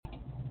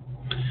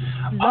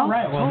All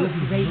right, well, Talk this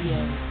is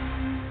Radio.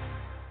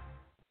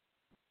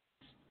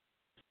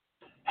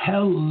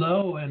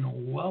 Hello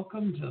and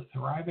welcome to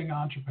Thriving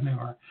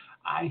Entrepreneur.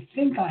 I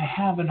think I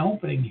have an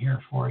opening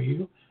here for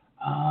you.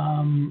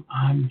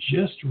 I'm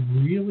just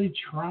really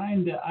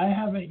trying to, I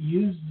haven't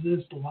used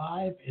this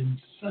live in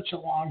such a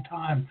long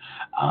time.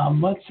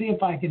 Let's see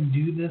if I can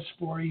do this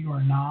for you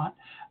or not.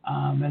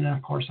 And then,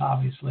 of course,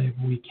 obviously, if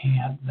we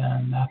can't,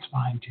 then that's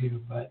fine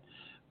too. But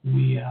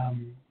we,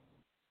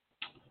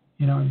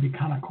 it'd be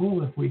kind of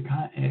cool if we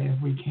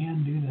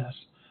can do this.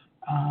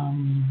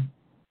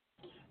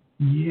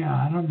 Yeah,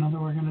 I don't know that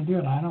we're going to do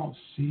it. I don't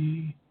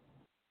see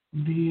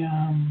the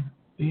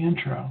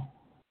intro.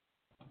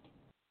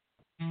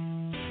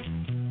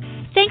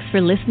 Thanks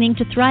for listening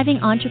to Thriving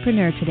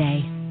Entrepreneur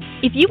today.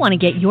 If you want to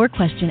get your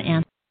question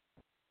answered.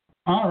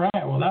 All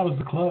right, well, that was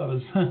the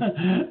close.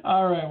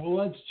 All right, well,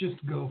 let's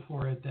just go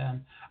for it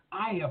then.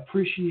 I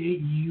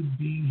appreciate you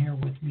being here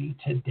with me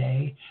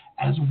today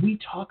as we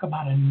talk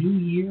about a new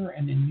year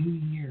and a new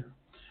year.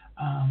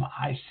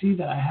 I see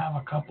that I have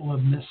a couple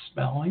of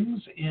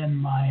misspellings in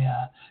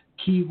my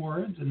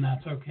keywords, and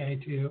that's okay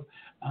too.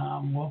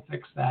 We'll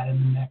fix that in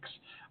the mix.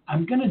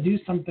 I'm going to do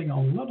something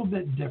a little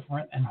bit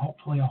different and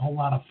hopefully a whole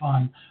lot of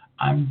fun.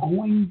 I'm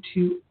going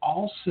to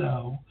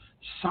also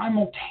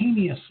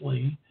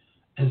simultaneously,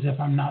 as if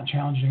I'm not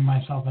challenging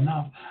myself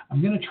enough,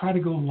 I'm going to try to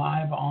go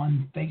live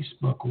on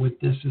Facebook with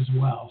this as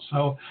well.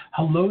 So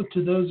hello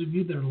to those of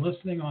you that are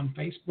listening on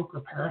Facebook or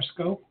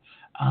Periscope.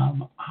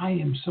 I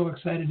am so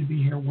excited to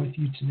be here with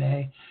you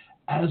today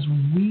as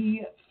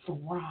we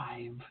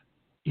thrive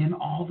in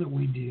all that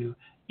we do,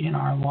 in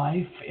our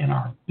life, in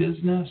our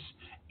business,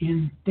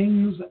 in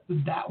things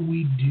that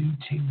we do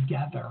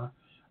together.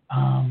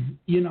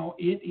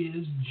 It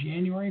is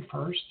January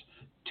 1st,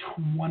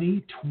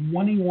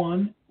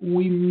 2021.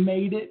 We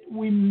made it.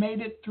 We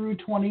made it through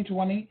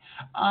 2020.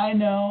 I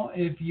know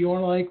if you're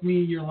like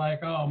me, you're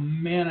like, oh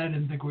man, I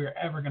didn't think we were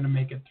ever going to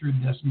make it through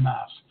this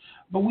mess.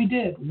 But we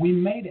did. We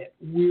made it.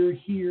 We're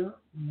here.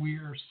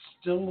 We're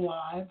still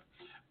alive.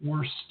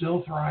 We're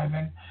still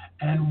thriving.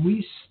 And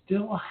we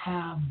still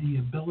have the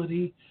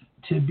ability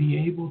to be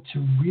able to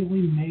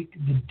really make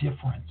the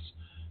difference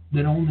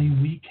that only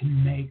we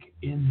can make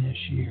in this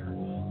year.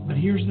 But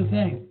here's the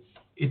thing.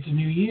 It's a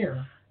new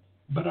year.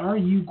 But are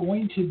you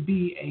going to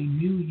be a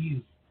new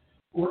you?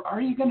 Or are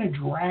you going to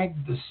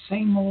drag the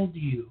same old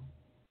you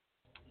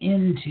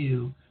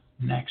into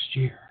next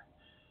year?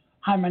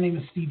 Hi, my name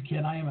is Steve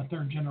Kidd. I am a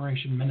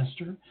third-generation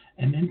minister,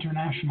 an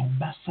international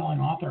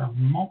best-selling author of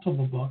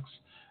multiple books,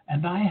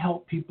 and I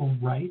help people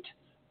write,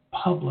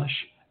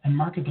 publish, and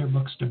market their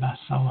books to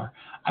bestseller.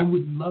 I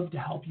would love to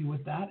help you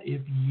with that.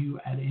 If you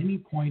at any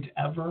point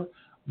ever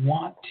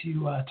want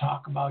to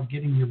talk about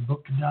getting your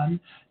book done,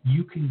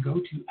 you can go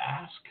to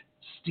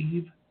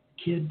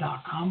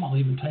askstevekidd.com. I'll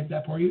even type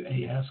that for you,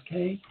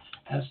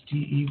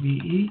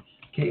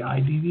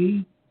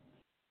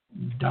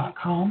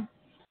 askstevekidd.com.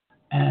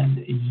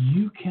 And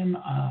you can,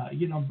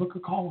 book a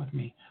call with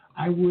me.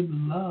 I would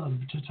love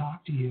to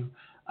talk to you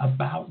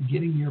about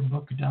getting your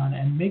book done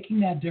and making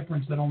that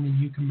difference that only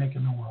you can make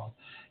in the world.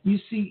 You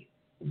see,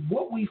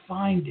 what we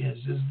find is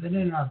that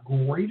in our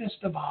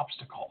greatest of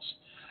obstacles,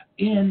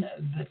 in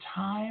the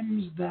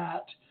times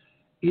that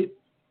it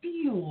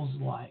feels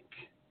like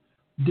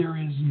there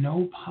is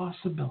no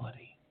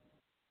possibility,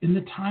 in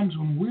the times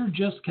when we're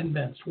just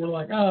convinced, we're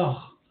like,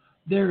 oh,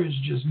 there is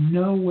just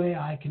no way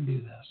I can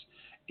do this.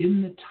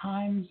 In the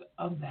times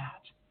of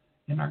that,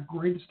 in our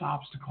greatest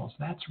obstacles,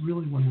 that's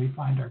really when we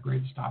find our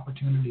greatest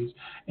opportunities.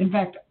 In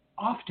fact,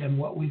 often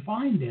what we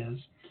find is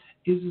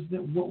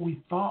that what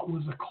we thought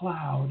was a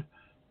cloud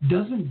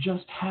doesn't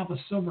just have a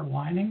silver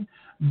lining,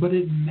 but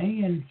it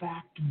may in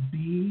fact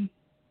be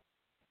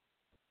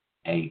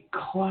a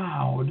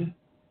cloud.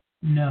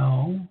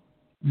 No,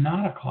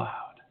 not a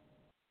cloud,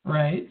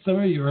 right? Some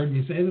of you heard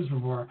me say this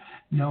before.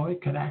 No,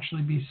 it could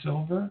actually be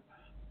silver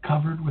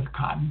covered with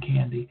cotton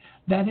candy.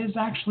 That is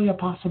actually a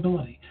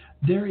possibility.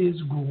 There is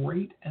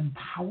great and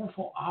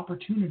powerful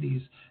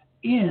opportunities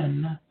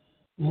in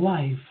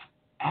life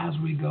as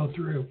we go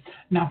through.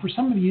 Now, for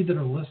some of you that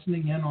are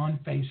listening in on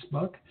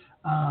Facebook,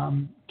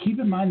 keep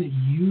in mind that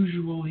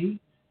usually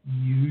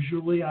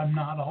I'm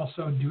not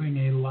also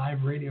doing a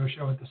live radio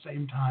show at the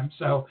same time.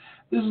 So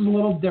this is a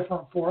little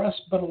different for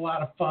us, but a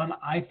lot of fun,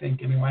 I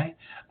think, anyway.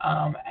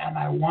 And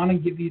I want to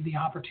give you the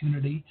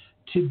opportunity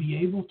to be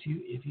able to,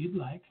 if you'd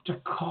like, to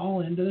call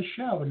into the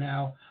show.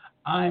 Now,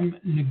 I'm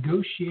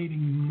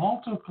negotiating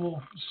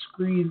multiple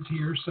screens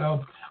here,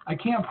 so I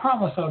can't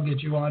promise I'll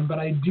get you on, but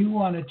I do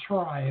want to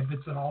try if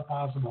it's at all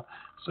possible.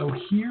 So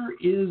here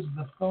is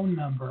the phone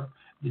number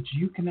that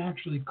you can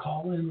actually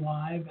call in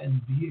live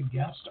and be a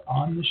guest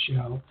on the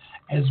show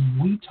as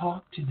we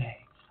talk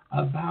today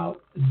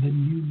about the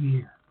new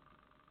year.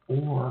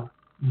 Or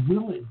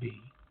will it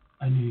be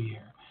a new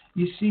year?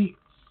 You see,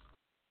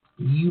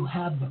 you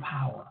have the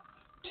power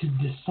to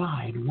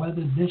decide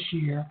whether this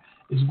year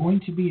is going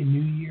to be a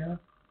new year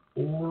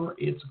or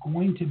it's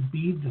going to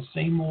be the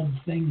same old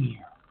thing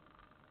year.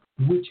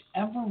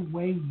 Whichever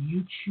way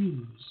you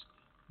choose,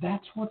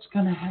 That's what's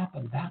going to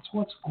happen. That's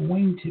what's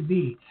going to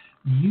be.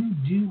 You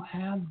do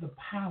have the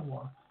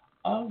power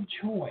of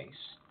choice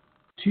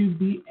to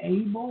be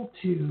able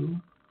to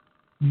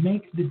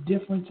make the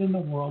difference in the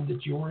world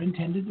that you're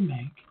intended to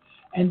make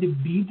and to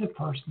be the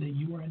person that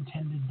you are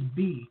intended to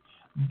be.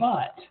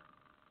 But,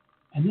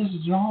 and this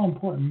is an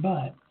all-important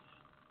but,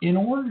 in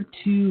order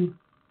to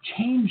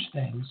change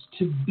things,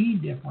 to be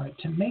different,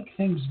 to make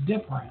things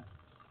different,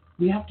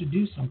 we have to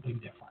do something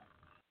different.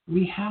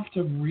 We have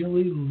to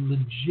really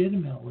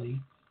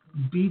legitimately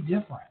be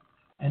different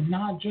and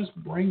not just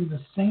bring the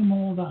same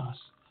old us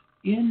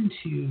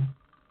into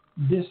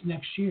this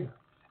next year.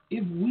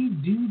 If we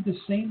do the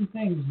same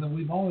things that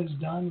we've always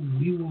done,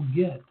 we will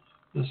get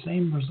the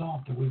same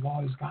result that we've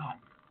always gotten.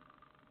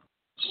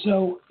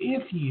 So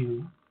if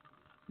you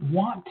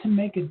want to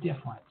make a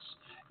difference,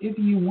 if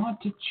you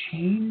want to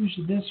change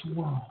this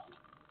world,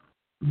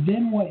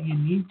 then what you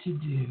need to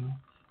do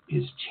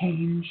is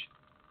change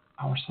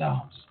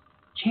ourselves.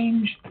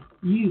 Change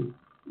you.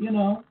 You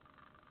know,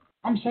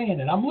 I'm saying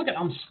it.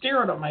 I'm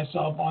staring at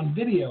myself on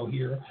video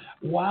here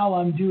while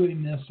I'm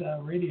doing this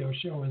radio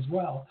show as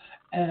well.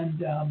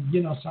 And,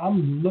 so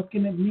I'm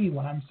looking at me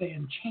when I'm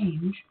saying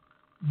change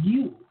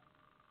you.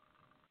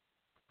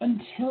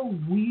 Until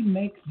we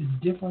make the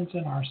difference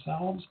in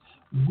ourselves,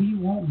 we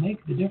won't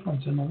make the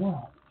difference in the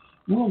world.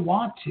 We'll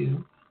want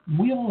to,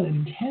 we'll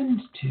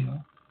intend to,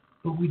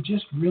 but we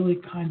just really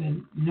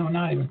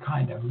not even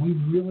we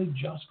really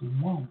just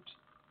won't.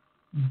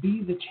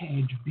 Be the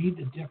change, be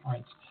the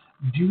difference,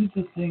 do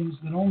the things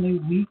that only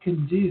we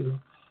can do.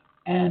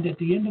 And at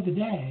the end of the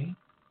day,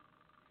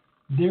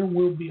 there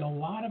will be a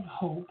lot of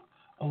hope,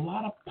 a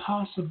lot of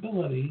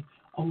possibility,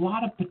 a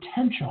lot of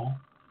potential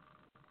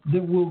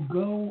that will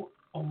go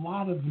a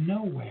lot of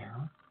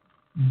nowhere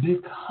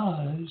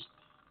because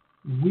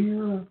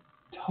we're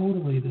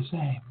totally the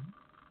same.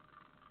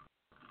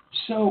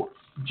 So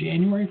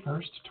January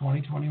 1st,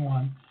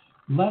 2021,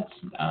 let's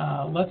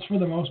for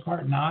the most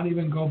part not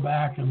even go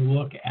back and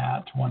look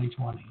at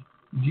 2020.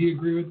 Do you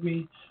agree with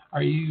me?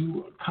 Are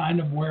you kind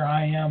of where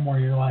I am, where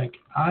you're like,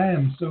 I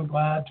am so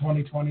glad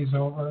 2020 is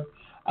over?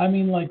 I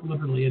mean, like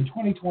literally, in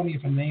 2020,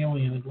 if an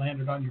alien had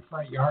landed on your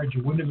front yard,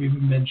 you wouldn't have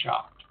even been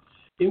shocked.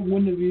 It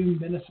wouldn't have even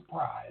been a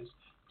surprise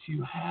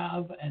to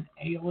have an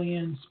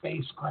alien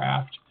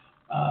spacecraft,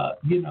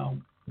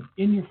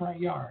 in your front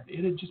yard.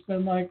 It had just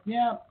been like,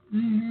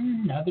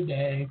 another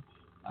day.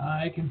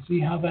 I can see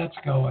how that's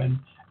going.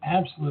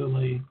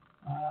 Absolutely.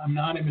 I'm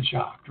not even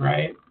shocked,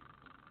 right?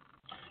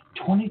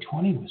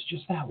 2020 was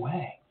just that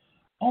way.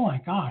 Oh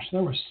my gosh,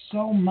 there was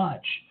so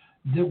much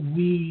that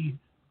we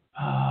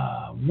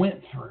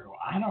went through.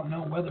 I don't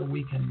know whether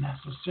we can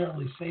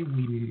necessarily say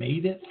we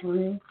made it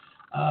through,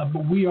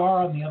 but we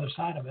are on the other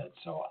side of it.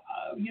 So,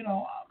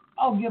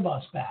 I'll give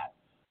us that.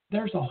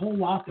 There's a whole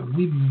lot that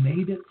we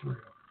made it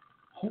through.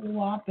 A whole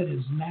lot that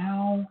is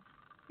now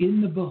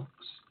in the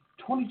books.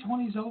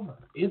 2020 is over.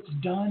 It's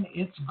done.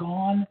 It's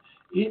gone.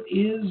 It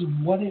is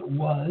what it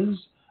was.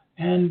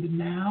 And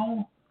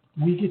now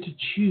we get to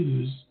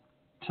choose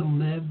to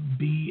live,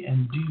 be,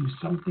 and do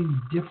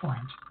something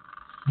different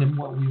than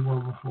what we were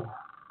before.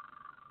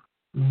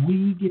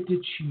 We get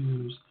to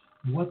choose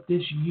what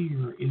this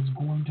year is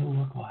going to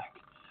look like.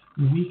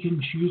 We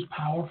can choose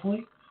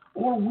powerfully,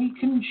 or we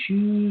can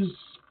choose,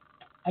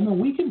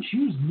 we can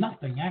choose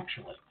nothing,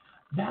 actually.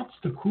 That's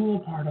the cool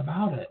part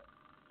about it.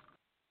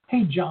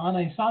 Hey, John,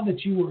 I saw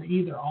that you were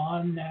either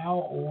on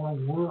now or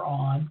were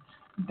on.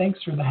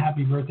 Thanks for the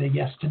happy birthday.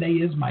 Yes, today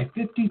is my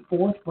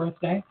 54th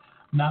birthday.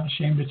 I'm not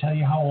ashamed to tell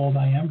you how old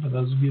I am, for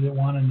those of you that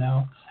want to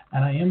know.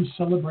 And I am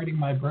celebrating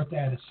my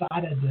birthday. I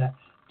decided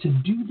to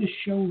do the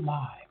show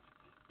live,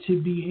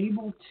 to be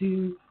able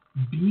to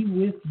be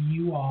with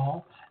you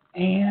all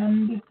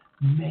and,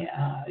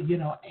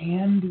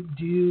 and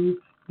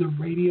do the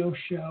radio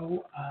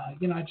show. I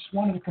just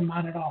wanted to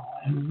combine it all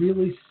and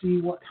really see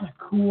what kind of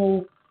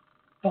cool,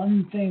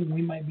 fun thing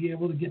we might be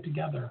able to get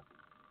together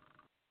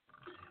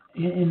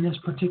in this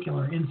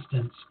particular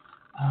instance.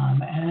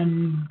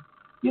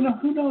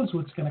 Who knows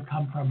what's going to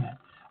come from it.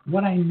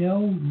 What I know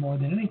more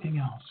than anything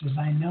else is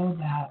I know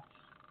that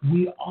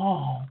we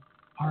all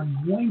are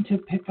going to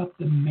pick up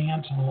the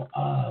mantle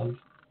of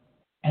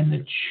and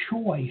the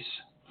choice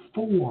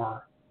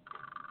for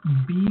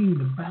being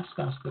the best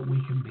us that we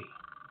can be.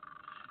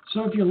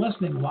 So if you're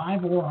listening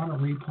live or on a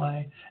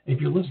replay, if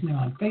you're listening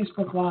on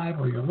Facebook Live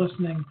or you're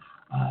listening,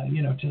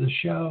 to the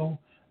show,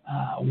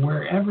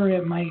 wherever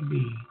it might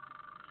be,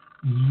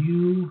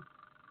 you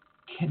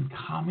can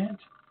comment,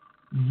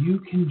 you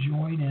can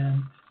join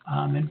in.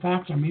 In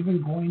fact, I'm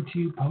even going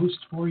to post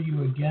for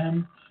you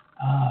again,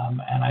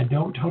 and I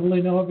don't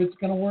totally know if it's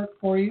going to work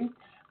for you,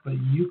 but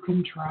you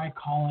can try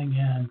calling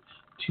in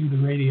to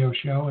the radio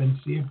show and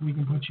see if we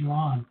can put you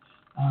on.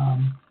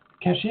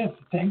 Kashif,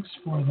 thanks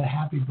for the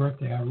happy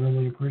birthday. I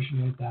really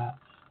appreciate that.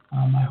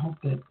 I hope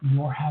that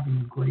you're having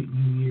a great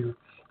new year.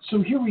 So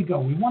here we go.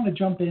 We want to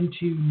jump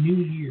into New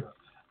Year.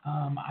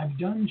 I've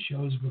done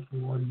shows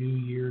before, New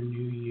Year,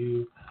 New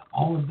You,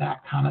 all of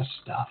that kind of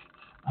stuff.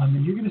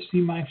 And you're going to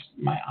see my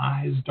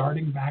eyes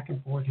darting back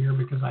and forth here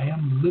because I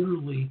am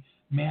literally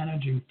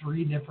managing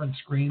 3 different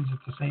screens at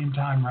the same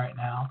time right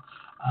now.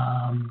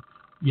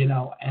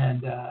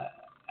 And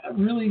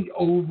really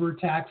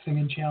overtaxing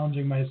and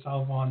challenging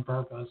myself on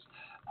purpose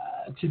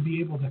to be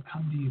able to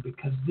come to you,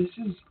 because this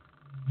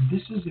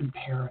is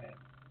imperative.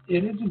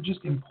 It isn't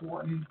just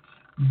important.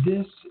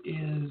 This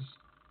is,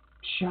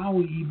 shall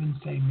we even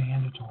say,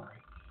 mandatory,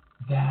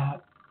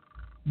 that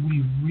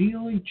we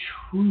really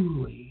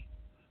truly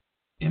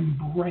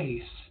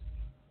embrace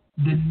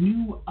the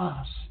new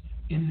us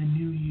in the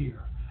new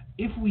year.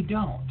 If we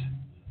don't,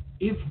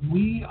 if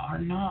we are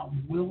not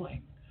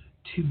willing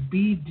to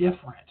be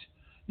different,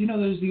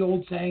 there's the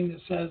old saying that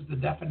says the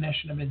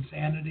definition of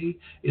insanity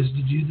is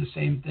to do the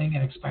same thing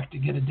and expect to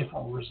get a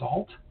different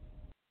result,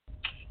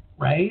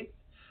 right?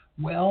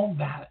 Well,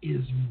 that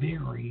is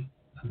very,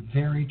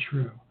 very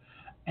true.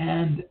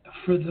 And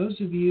for those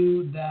of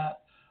you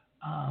that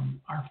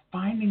are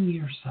finding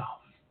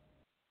yourself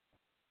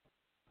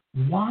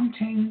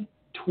wanting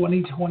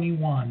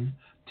 2021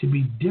 to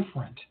be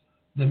different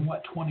than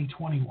what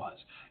 2020 was,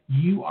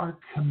 you are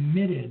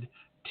committed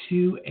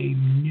to a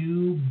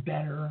new,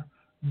 better,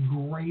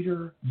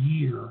 greater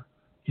year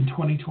in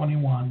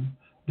 2021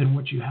 than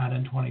what you had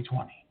in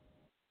 2020.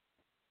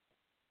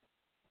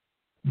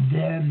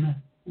 Then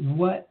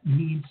what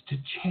needs to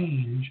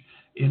change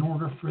in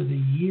order for the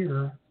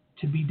year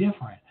to be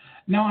different?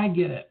 Now, I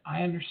get it.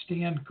 I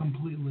understand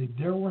completely.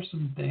 There were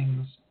some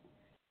things,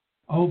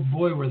 oh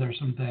boy, were there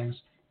some things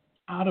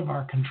out of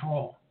our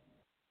control.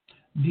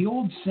 The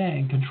old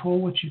saying,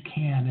 control what you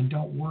can and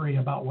don't worry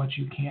about what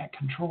you can't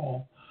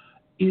control,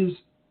 is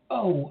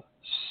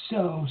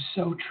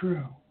so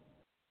true.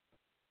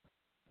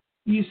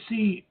 You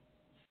see,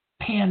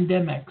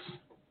 pandemics.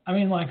 I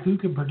mean, like, who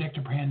could predict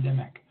a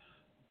pandemic?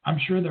 I'm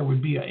sure there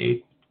would be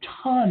a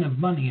ton of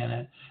money in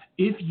it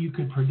if you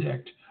could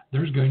predict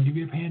there's going to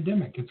be a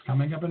pandemic. It's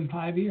coming up in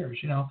 5 years.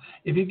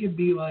 If it could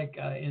be like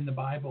in the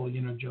Bible,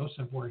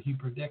 Joseph, where he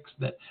predicts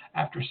that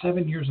after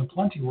 7 years of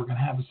plenty, we're going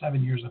to have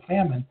 7 years of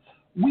famine.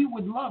 We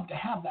would love to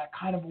have that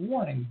kind of a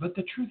warning. But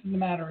the truth of the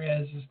matter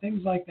is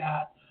things like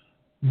that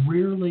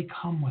rarely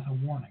come with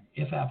a warning,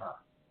 if ever.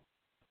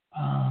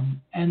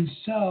 And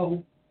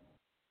so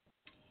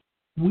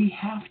we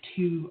have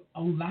to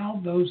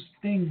allow those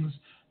things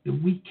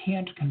that we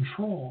can't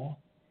control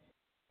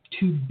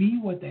to be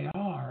what they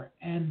are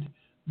and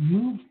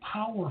move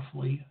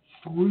powerfully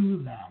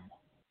through them.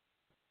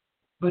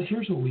 But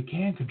here's what we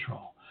can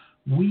control.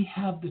 We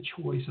have the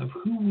choice of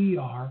who we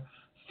are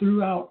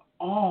throughout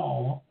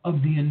all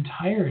of the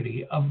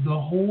entirety of the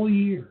whole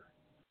year.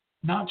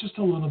 Not just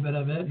a little bit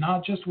of it,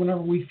 not just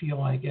whenever we feel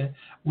like it.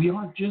 We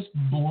aren't just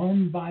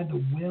blown by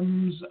the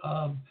whims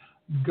of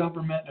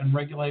government and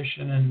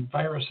regulation and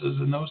viruses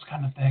and those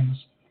kind of things.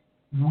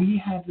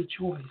 We have the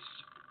choice.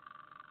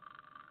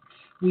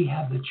 We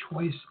have the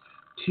choice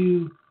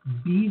to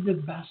be the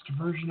best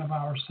version of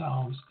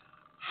ourselves,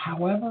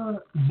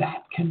 however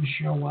that can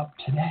show up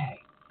today.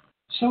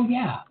 So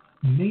yeah,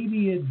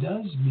 maybe it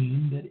does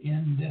mean that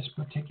in this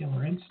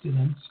particular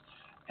instance,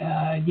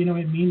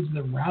 it means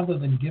that rather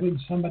than giving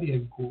somebody a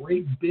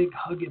great big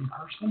hug in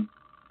person,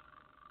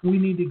 we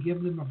need to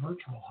give them a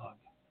virtual hug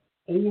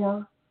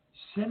or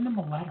send them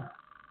a letter.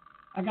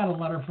 I got a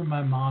letter from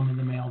my mom in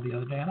the mail the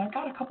other day, and I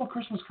got a couple of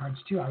Christmas cards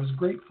too. I was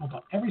grateful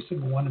to every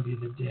single one of you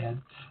that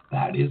did.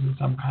 That isn't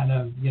some kind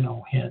of,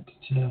 hint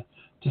to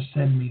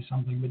send me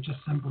something, but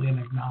just simply an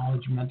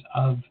acknowledgement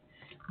of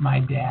my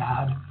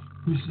dad,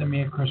 who sent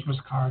me a Christmas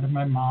card, and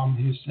my mom,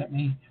 who sent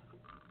me,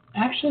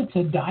 actually, it's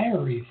a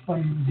diary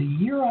from the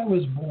year I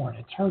was born.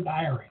 It's her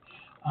diary.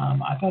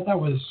 I thought that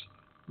was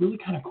really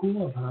kind of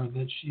cool of her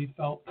that she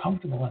felt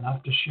comfortable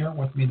enough to share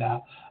with me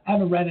that. I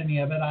haven't read any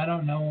of it. I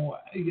don't know,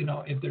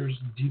 if there's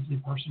deeply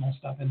personal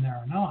stuff in there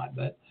or not,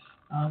 but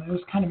it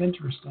was kind of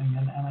interesting,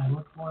 and I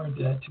look forward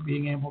to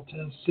being able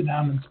to sit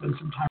down and spend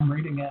some time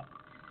reading it.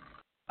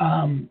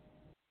 And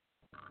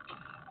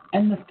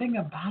the thing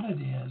about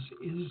it is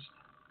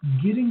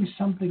getting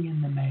something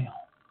in the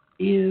mail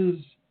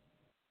is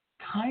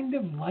kind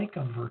of like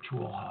a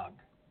virtual hug.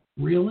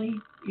 Really?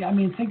 Yeah, I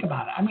mean, think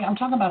about it. I mean, I'm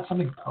talking about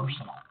something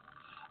personal.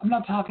 I'm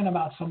not talking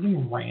about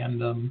something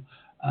random,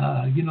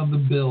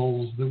 the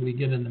bills that we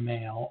get in the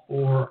mail,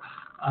 or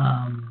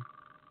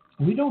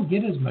we don't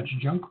get as much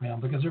junk mail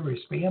because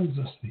everybody spams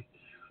us,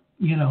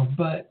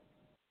 but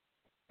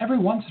every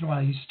once in a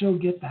while you still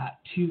get that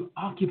to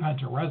occupant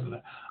to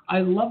resident.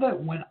 I love it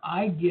when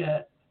I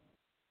get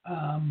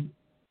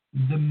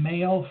the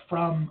mail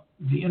from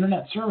the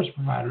internet service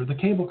provider, the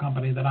cable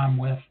company that I'm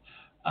with,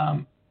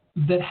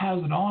 that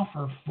has an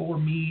offer for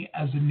me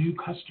as a new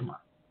customer.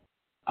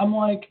 I'm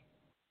like,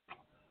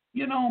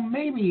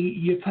 maybe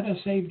you could have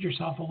saved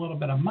yourself a little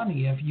bit of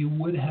money if you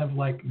would have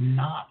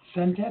not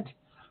sent it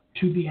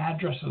to the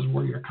addresses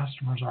where your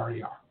customers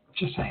already are.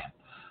 Just saying.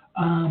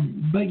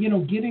 But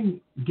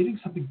getting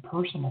something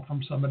personal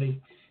from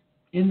somebody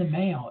in the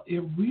mail,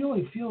 it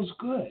really feels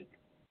good.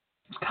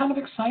 It's kind of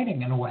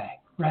exciting in a way,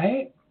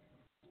 right?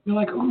 You're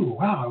like, ooh,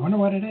 wow, I wonder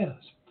what it is.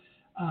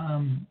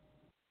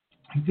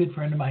 a good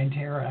friend of mine,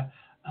 Tara,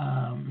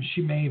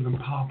 she may even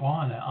pop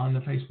on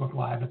the Facebook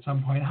Live at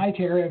some point. Hi,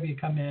 Tara, if you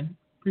come in,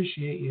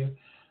 appreciate you.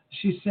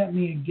 She sent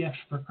me a gift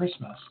for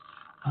Christmas.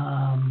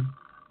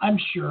 I'm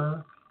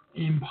sure,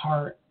 in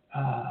part,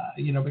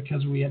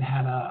 because we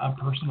had a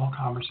personal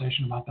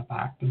conversation about the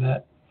fact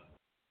that,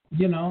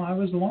 I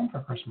was alone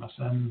for Christmas,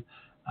 and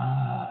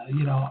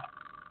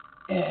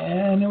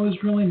and it was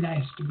really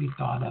nice to be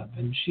thought of.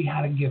 And she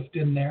had a gift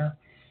in there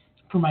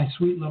for my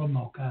sweet little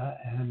Mocha,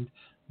 and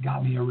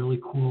got me a really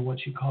cool, what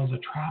she calls a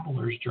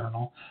traveler's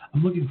journal.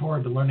 I'm looking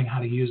forward to learning how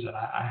to use it.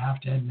 I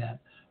have to admit,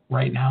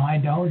 right now I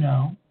don't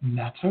know, and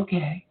that's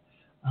okay.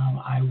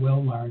 I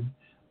will learn.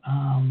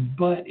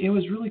 But it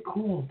was really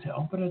cool to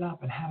open it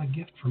up and have a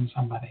gift from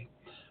somebody.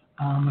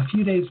 A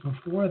few days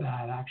before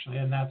that, actually,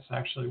 and that's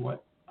actually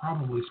what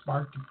probably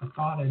sparked the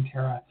thought in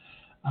Tara,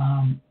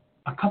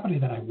 a company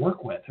that I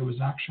work with, it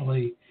was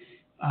actually,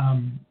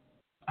 I'm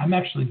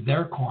actually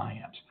their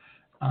client.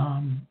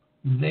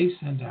 They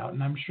sent out,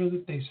 and I'm sure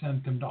that they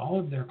sent them to all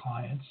of their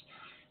clients,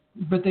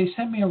 but they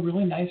sent me a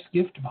really nice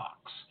gift box,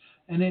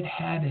 and it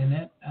had in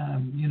it,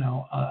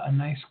 a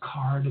nice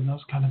card and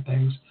those kind of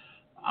things.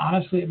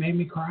 Honestly, it made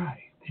me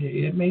cry.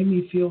 It made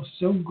me feel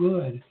so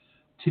good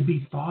to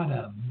be thought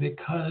of,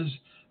 because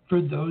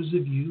for those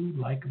of you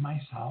like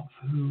myself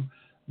who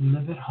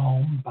live at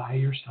home by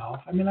yourself,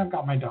 I mean, I've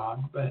got my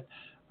dog, but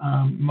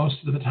most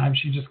of the time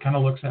she just kind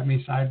of looks at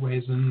me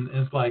sideways and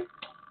is like,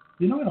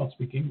 I don't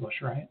speak English,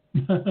 right?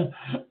 And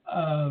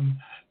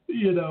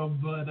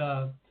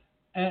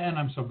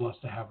I'm so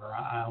blessed to have her.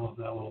 I love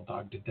that little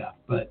dog to death,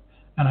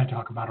 and I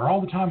talk about her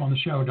all the time on the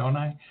show, don't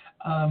I?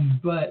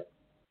 But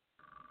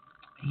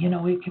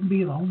it can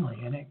be lonely,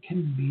 and it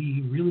can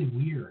be really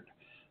weird.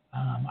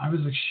 I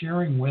was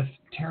sharing with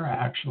Tara,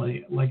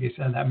 actually, like I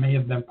said, that may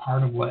have been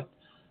part of what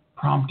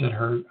prompted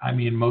her. I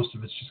mean, most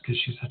of it's just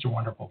because she's such a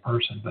wonderful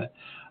person, but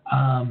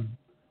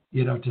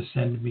to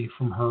send me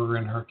from her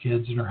and her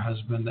kids and her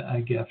husband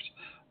a gift.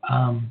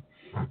 And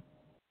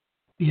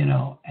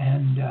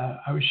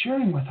I was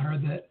sharing with her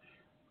that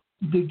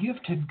the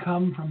gift had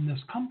come from this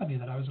company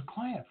that I was a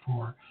client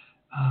for,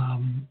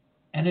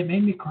 and it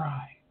made me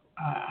cry.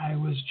 I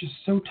was just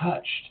so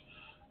touched.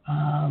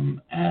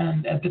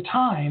 And at the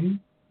time,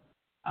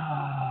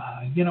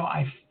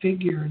 I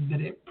figured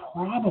that it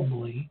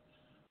probably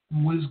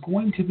was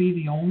going to be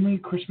the only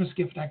Christmas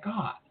gift I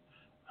got.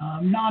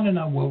 Not in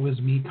a woe is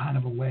me kind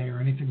of a way or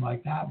anything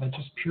like that, but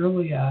just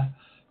purely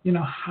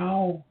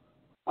how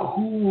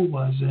cool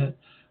was it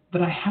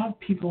that I have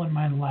people in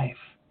my life.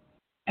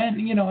 And,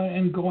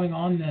 and going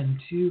on then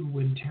too,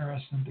 when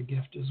Tara sent the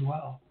gift as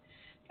well.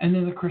 And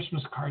then the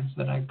Christmas cards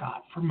that I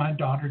got from my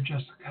daughter,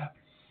 Jessica,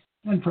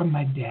 and from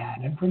my dad,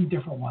 and from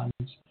different ones.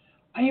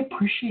 I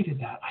appreciated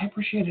that. I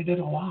appreciated it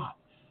a lot.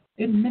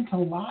 It meant a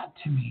lot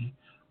to me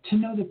to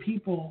know that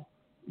people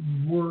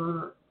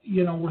were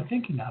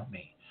thinking of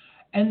me.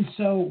 And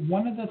so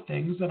one of the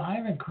things that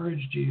I've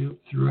encouraged you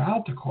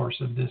throughout the course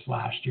of this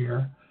last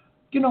year,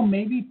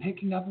 maybe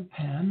picking up a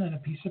pen and a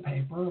piece of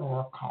paper or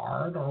a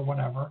card or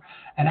whatever,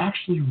 and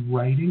actually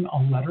writing a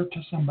letter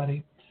to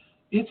somebody.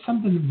 It's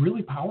something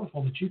really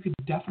powerful that you could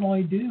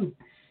definitely do.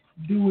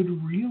 That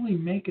would really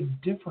make a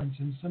difference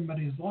in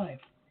somebody's life.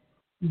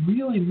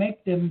 Really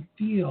make them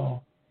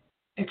feel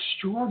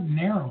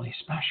extraordinarily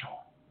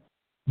special.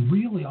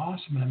 Really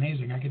awesome and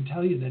amazing. I can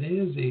tell you that it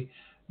is a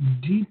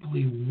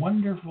deeply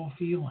wonderful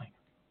feeling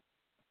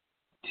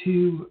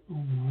to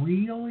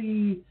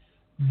really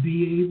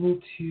be able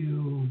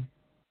to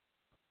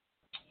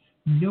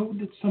know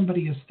that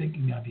somebody is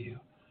thinking of you.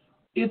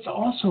 It's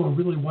also a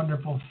really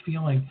wonderful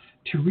feeling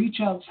to reach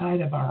outside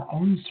of our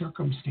own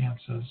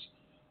circumstances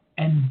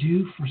and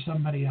do for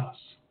somebody else.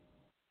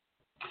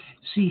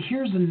 See,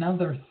 here's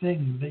another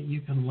thing that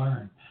you can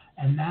learn,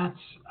 and that's,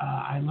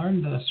 I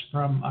learned this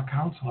from a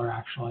counselor,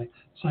 actually,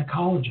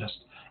 psychologist.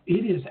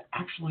 It is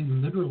actually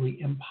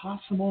literally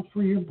impossible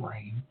for your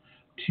brain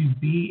to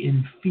be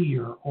in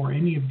fear or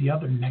any of the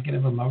other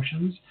negative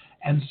emotions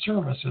and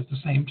service at the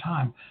same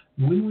time.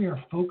 When we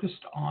are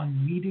focused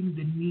on meeting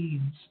the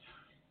needs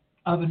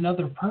of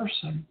another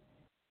person,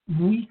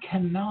 we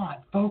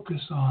cannot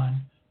focus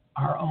on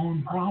our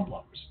own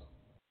problems.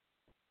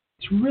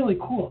 It's really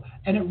cool,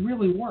 and it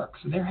really works.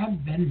 There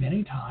have been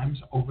many times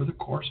over the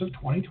course of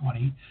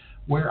 2020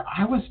 where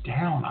I was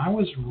down. I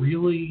was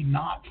really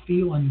not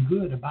feeling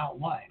good about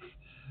life.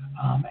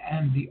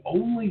 And the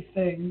only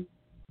thing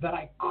that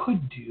I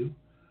could do,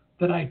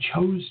 that I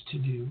chose to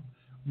do,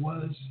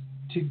 was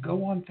to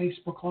go on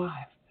Facebook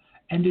Live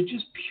and to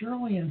just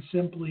purely and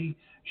simply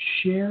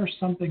share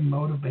something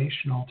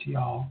motivational to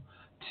y'all,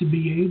 to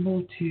be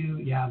able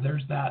to,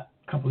 there's that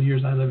couple of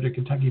years I lived in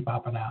Kentucky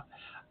popping out.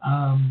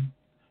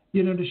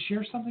 To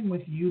share something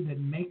with you that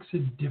makes a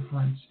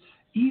difference,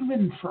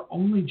 even for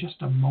only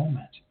just a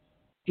moment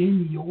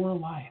in your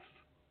life.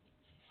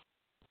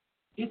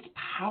 It's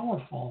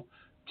powerful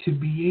to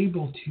be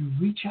able to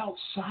reach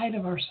outside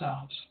of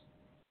ourselves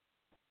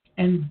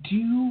and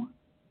do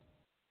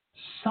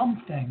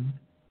something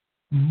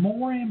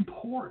more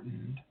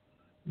important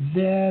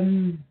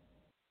than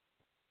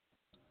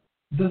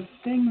the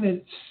thing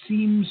that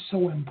seems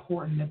so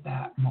important at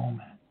that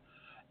moment.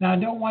 Now, I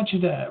don't want you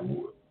to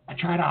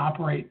try to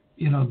operate,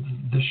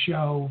 the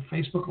show,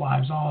 Facebook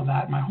Lives, all of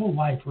that, my whole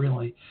life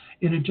really,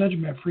 in a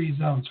judgment-free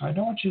zone. So I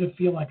don't want you to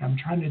feel like I'm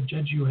trying to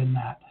judge you in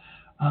that.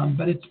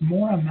 But it's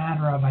more a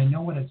matter of I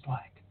know what it's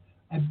like.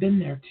 I've been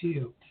there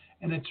too.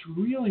 And it's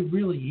really,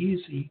 really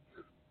easy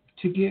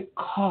to get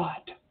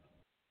caught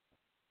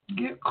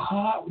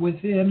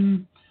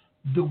within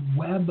the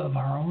web of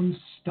our own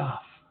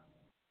stuff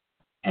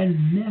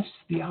and miss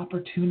the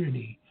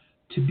opportunity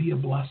to be a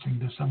blessing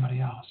to somebody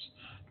else,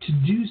 to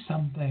do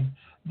something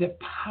that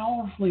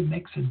powerfully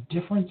makes a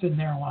difference in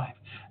their life,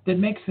 that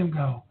makes them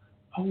go,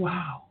 oh,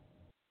 wow,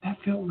 that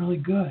felt really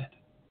good.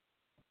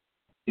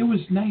 It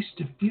was nice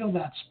to feel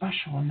that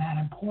special and that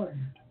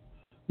important.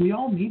 We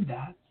all need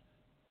that.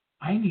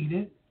 I need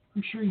it.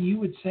 I'm sure you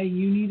would say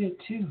you need it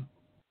too.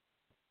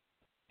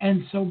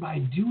 And so by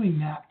doing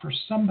that for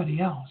somebody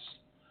else,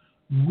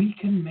 we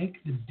can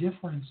make the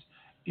difference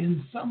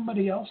in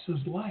somebody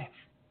else's life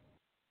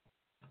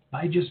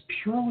by just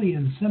purely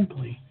and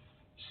simply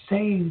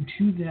saying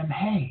to them,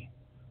 hey,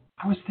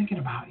 I was thinking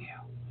about you.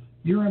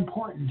 You're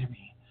important to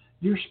me.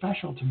 You're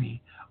special to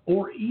me.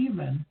 Or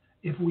even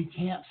if we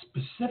can't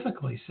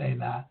specifically say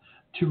that,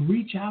 to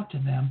reach out to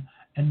them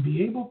and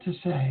be able to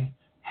say,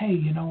 hey,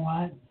 you know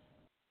what?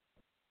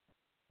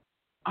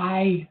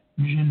 I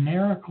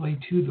generically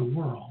to the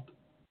world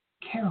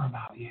care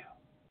about you.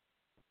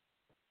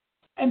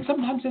 And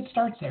sometimes it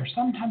starts there.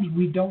 Sometimes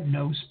we don't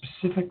know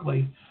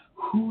specifically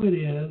who it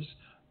is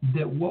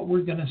that what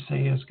we're going to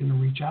say is going to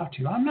reach out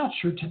to. I'm not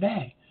sure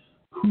today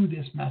who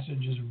this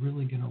message is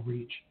really going to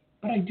reach,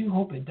 but I do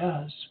hope it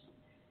does.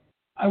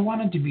 I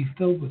want it to be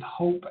filled with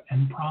hope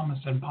and promise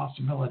and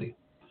possibility,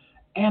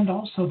 and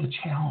also the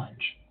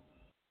challenge.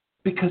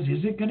 Because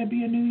is it going to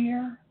be a new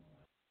year,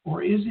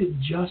 or is it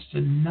just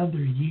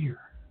another year?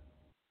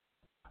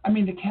 I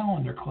mean, the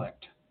calendar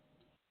clicked.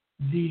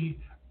 The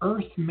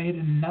Earth made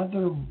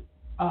another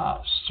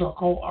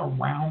circle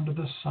around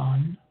the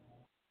sun.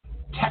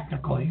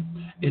 Technically,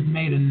 it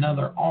made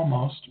another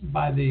almost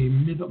by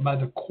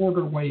the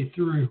quarter way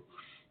through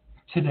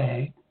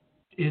today.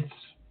 It's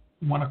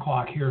 1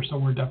 o'clock here, so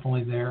we're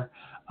definitely there.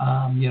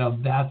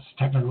 That's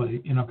technically,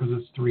 because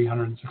it's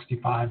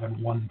 365 and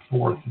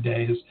 1/4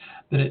 days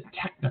that it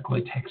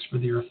technically takes for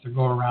the Earth to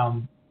go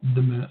around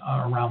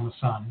the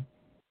sun.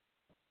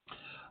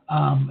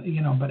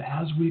 But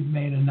as we've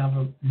made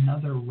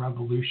another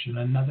revolution,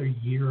 another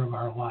year of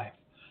our life,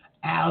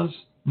 as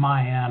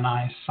Maya and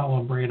I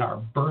celebrate our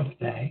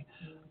birthday,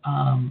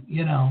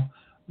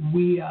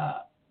 we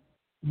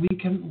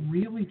can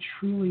really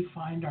truly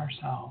find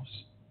ourselves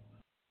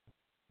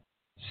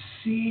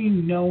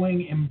seeing,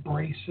 knowing,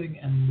 embracing,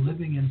 and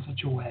living in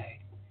such a way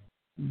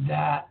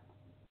that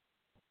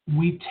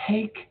we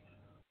take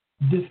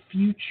the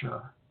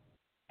future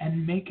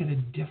and make it a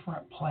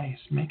different place,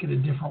 make it a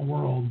different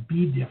world,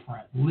 be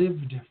different, live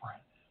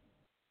different,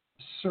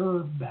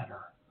 serve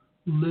better,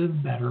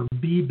 live better,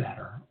 be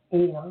better.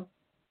 Or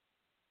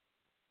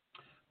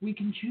we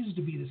can choose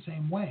to be the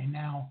same way.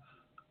 Now,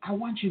 I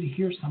want you to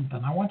hear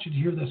something. I want you to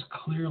hear this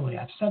clearly.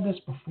 I've said this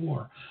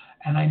before,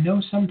 and I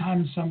know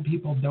sometimes some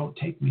people don't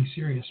take me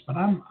serious, but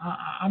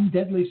I'm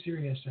deadly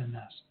serious in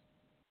this.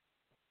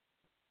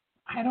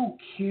 I don't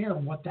care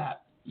what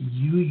that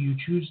you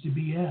choose to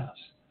be is.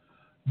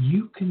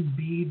 You can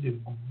be the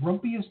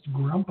grumpiest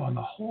grump on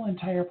the whole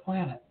entire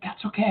planet.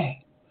 That's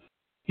okay.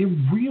 It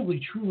really,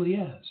 truly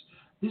is.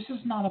 This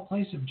is not a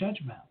place of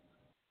judgment.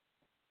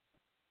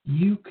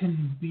 You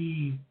can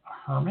be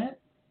a hermit,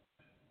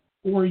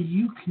 or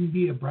you can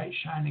be a bright,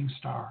 shining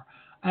star.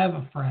 I have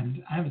a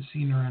friend. I haven't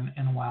seen her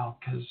in a while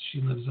because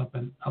she lives up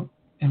in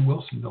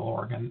Wilsonville,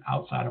 Oregon,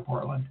 outside of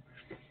Portland.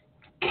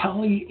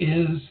 Kelly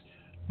is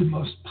the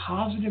most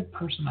positive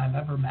person I've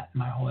ever met in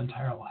my whole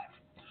entire life.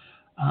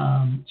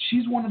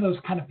 She's one of those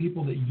kind of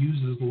people that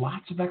uses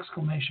lots of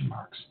exclamation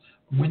marks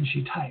when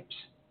she types.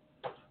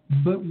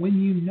 But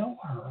when you know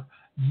her,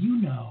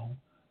 you know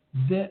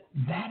that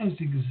is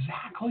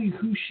exactly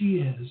who she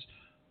is,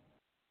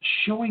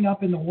 showing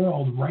up in the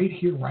world right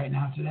here, right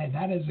now, today.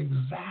 That is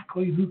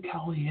exactly who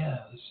Kelly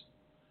is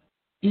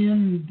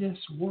in this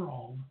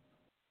world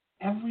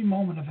every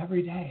moment of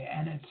every day.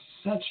 And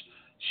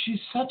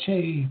she's such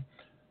a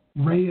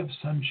ray of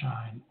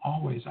sunshine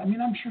always. I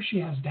mean, I'm sure she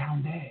has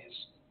down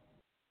days.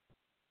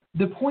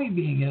 The point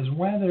being is,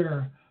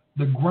 whether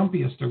the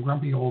grumpiest of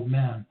grumpy old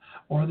men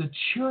or the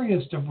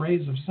cheeriest of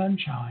rays of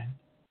sunshine,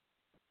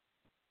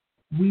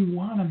 we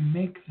want to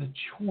make the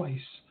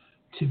choice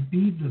to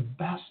be the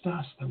best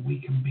us that we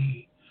can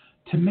be,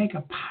 to make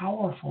a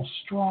powerful,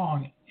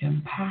 strong,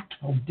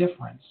 impactful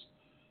difference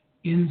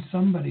in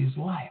somebody's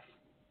life,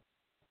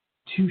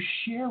 to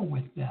share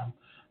with them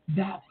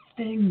that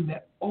thing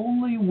that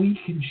only we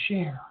can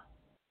share,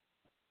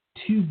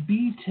 to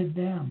be to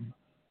them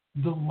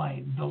the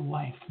light, the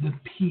life, the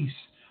peace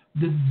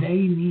that they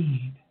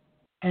need.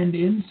 And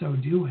in so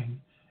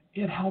doing,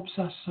 it helps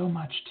us so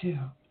much too.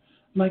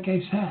 Like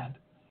I said,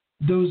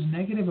 those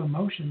negative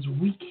emotions,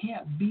 we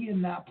can't be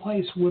in that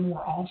place when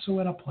we're also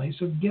in a place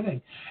of giving,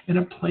 in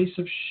a place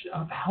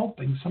of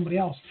helping somebody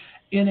else,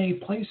 in a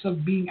place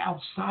of being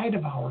outside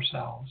of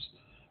ourselves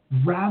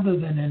rather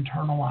than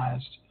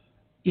internalized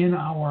in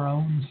our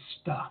own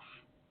stuff.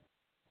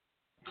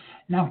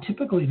 Now,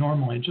 typically,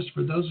 normally, just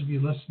for those of you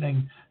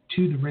listening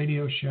to the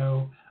radio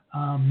show,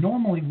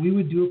 normally we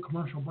would do a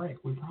commercial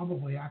break. We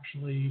probably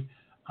actually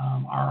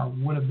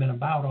would have been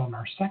about on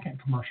our second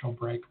commercial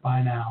break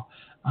by now.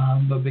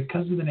 But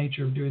because of the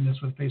nature of doing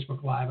this with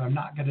Facebook Live, I'm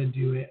not going to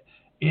do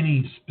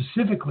any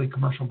specifically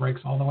commercial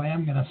breaks, although I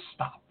am going to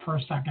stop for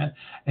a second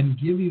and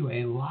give you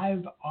a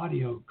live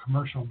audio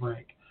commercial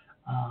break.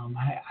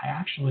 I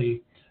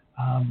actually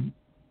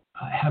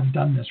have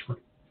done this for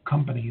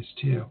companies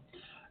too.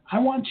 I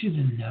want you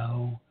to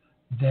know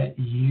that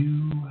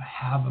you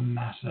have a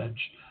message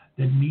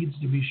that needs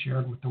to be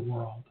shared with the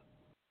world,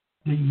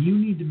 that you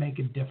need to make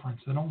a difference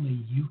that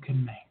only you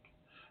can make,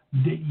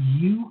 that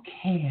you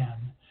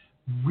can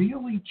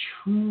really,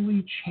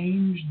 truly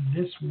change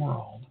this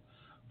world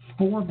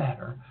for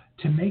better,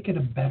 to make it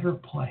a better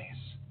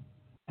place.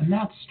 And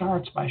that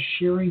starts by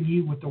sharing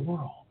you with the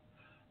world.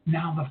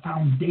 Now, the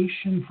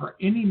foundation for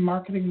any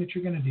marketing that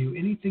you're going to do,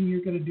 anything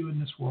you're going to do in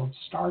this world,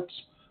 starts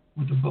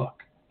with a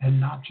book, and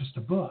not just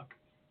a book,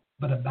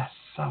 but a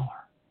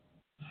bestseller.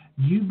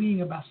 You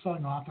being a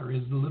best-selling author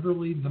is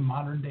literally the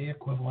modern-day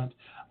equivalent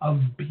of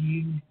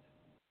being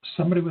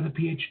somebody with a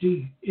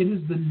PhD. It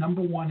is the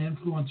number one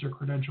influencer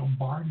credential,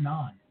 bar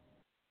none.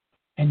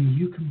 And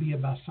you can be a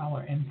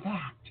bestseller. In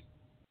fact,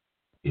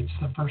 it's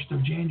the 1st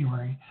of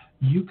January.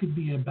 You could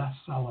be a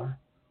bestseller,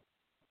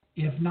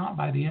 if not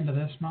by the end of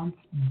this month,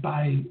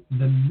 by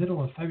the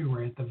middle of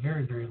February at the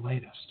very, very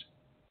latest.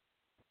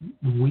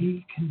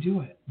 We can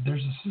do it.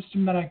 There's a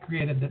system that I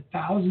created that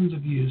thousands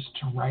have used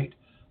to write,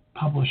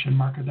 publish, and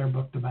market their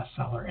book, The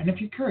Bestseller. And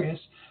if you're curious,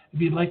 if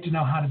you'd like to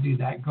know how to do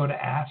that, go to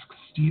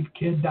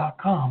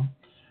AskSteveKidd.com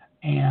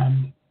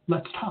and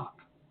let's talk.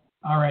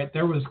 All right,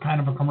 there was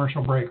kind of a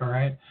commercial break, all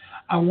right?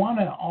 I want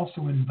to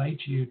also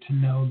invite you to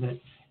know that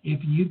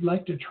if you'd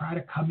like to try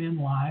to come in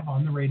live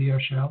on the radio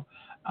show,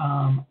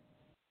 I'm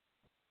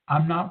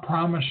not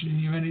promising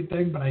you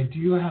anything, but I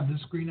do have the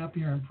screen up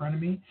here in front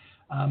of me.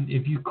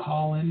 If you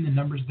call in, the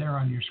number's there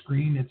on your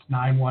screen. It's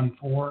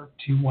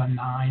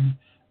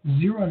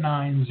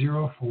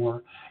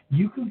 914-219-0904.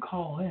 You can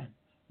call in.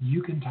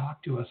 You can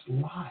talk to us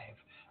live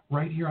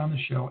right here on the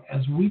show.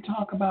 As we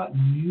talk about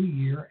New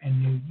Year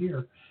and New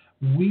Year,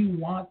 we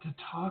want to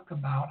talk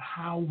about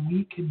how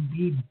we can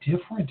be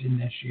different in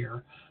this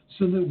year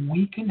so that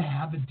we can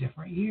have a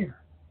different year.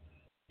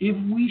 If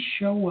we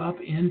show up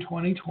in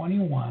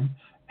 2021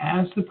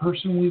 as the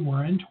person we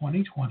were in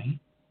 2020,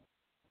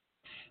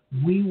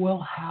 we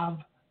will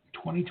have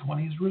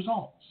 2020's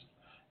results.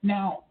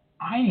 Now,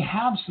 I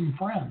have some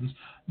friends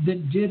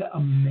that did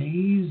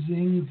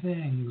amazing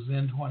things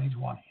in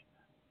 2020.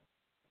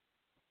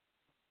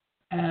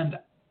 And,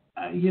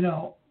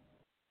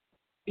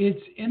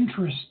 it's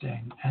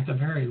interesting, at the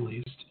very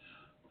least,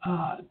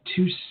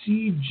 to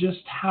see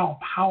just how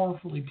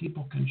powerfully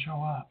people can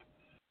show up.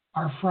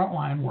 Our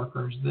frontline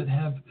workers that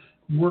have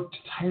worked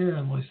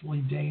tirelessly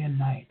day and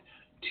night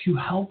to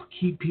help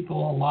keep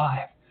people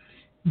alive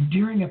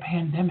during a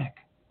pandemic,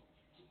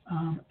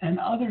 and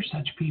other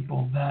such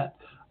people that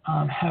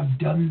have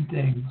done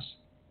things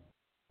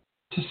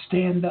to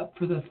stand up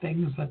for the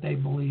things that they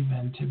believe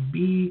in, to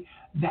be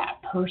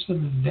that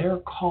person they're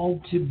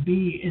called to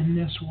be in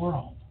this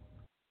world.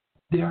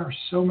 There are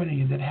so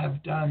many that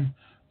have done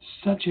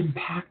such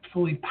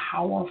impactfully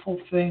powerful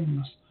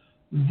things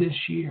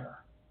this year.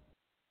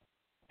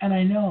 And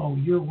I know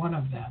you're one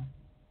of them.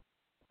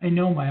 I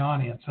know my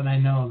audience, and I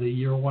know that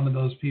you're one of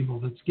those people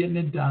that's getting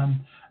it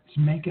done, that's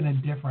making a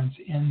difference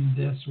in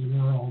this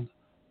world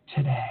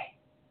today.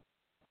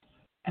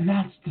 And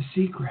that's the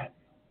secret,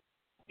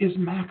 is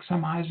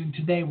maximizing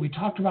today. We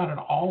talked about it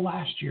all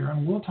last year,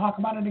 and we'll talk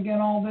about it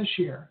again all this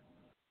year.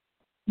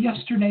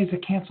 Yesterday's a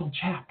canceled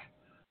check.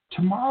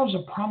 Tomorrow's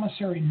a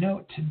promissory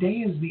note.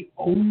 Today is the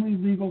only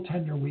legal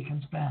tender we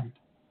can spend.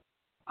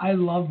 I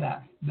love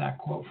that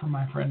quote from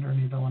my friend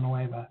Ernie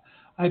Villanueva.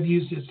 I've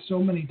used it so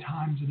many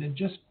times, and it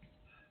just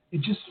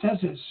says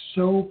it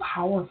so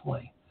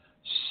powerfully,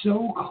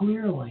 so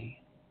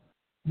clearly,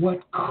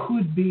 what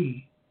could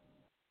be,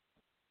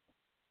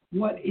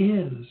 what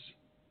is,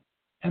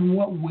 and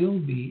what will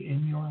be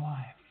in your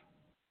life.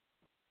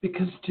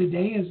 Because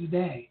today is the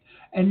day.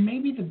 And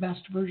maybe the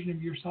best version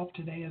of yourself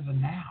today is a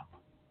nap.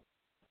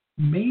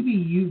 Maybe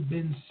you've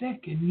been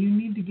sick and you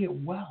need to get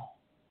well.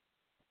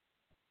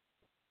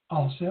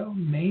 Also,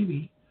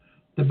 maybe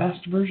the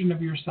best version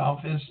of yourself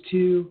is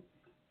to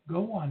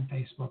go on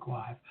Facebook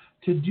Live,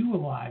 to do a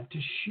live, to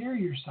share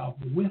yourself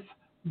with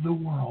the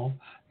world,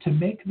 to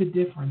make the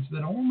difference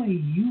that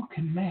only you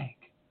can make,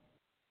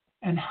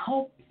 and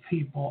help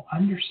people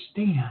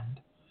understand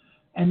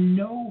and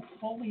know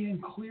fully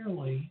and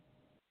clearly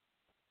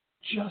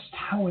just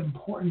how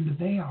important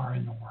they are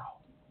in the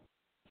world.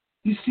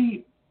 You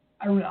see,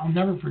 I'll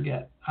never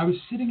forget, I was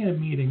sitting at a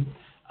meeting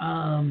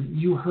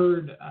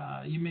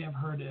You may have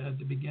heard at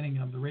the beginning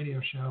of the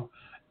radio show,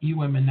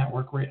 eWomen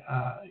Network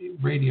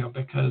Radio,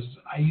 because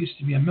I used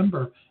to be a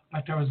member. In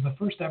fact, I was the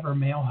first ever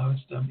male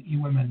host of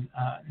eWomen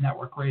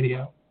Network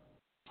Radio.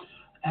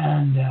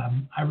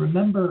 And I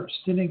remember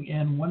sitting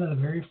in one of the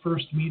very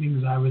first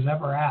meetings I was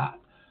ever at,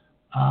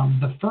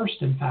 the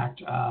first, in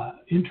fact,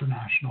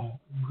 international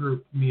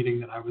group meeting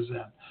that I was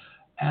in.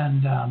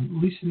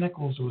 And Lisa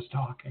Nichols was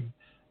talking.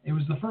 It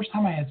was the first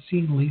time I had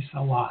seen Lisa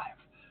live.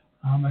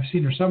 I've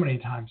seen her so many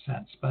times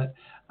since, but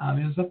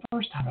it was the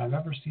first time I've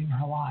ever seen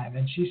her live.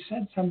 And she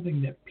said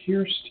something that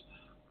pierced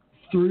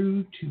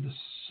through to the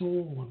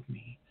soul of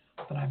me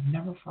that I've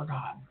never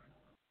forgotten.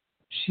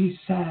 She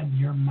said,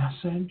 your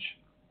message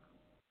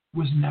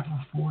was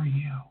never for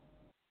you.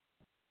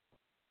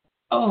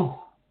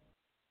 Oh,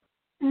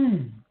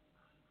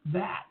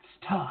 that's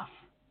tough.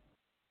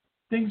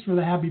 Thanks for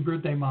the happy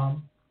birthday,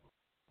 Mom.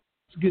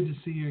 It's good to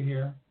see you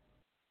here.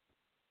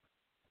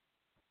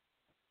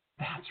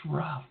 That's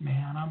rough,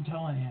 man, I'm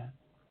telling you.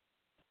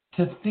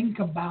 To think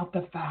about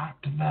the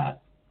fact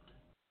that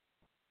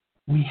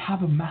we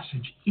have a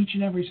message, each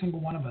and every single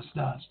one of us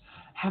does,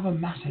 have a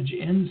message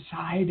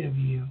inside of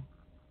you.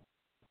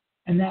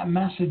 And that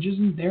message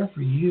isn't there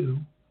for you.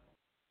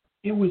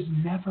 It was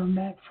never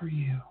meant for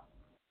you.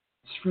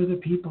 It's for the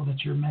people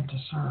that you're meant to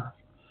serve.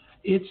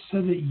 It's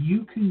so that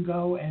you can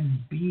go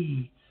and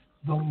be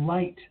the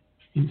light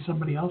in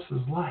somebody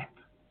else's life.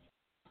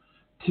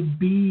 To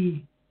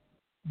be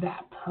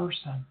that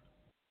person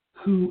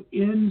who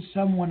in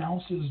someone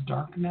else's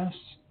darkness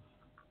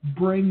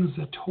brings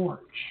a torch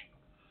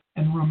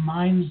and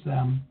reminds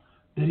them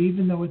that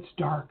even though it's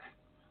dark,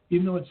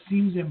 even though it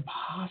seems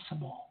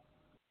impossible,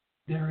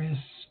 there is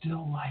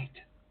still light.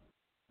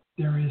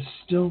 There is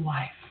still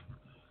life.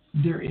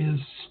 There is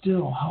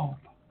still hope.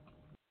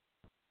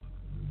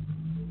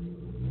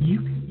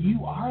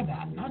 You are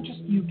that. Not just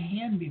you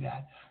can be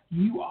that.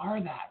 You are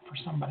that for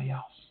somebody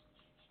else.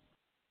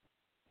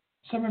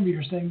 Some of you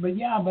are saying,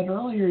 but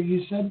earlier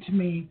you said to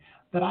me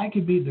that I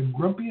could be the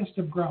grumpiest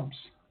of grumps.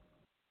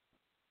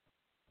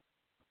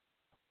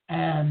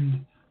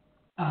 And,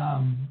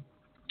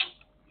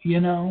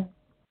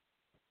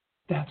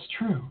 that's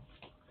true.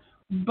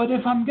 But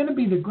if I'm going to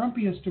be the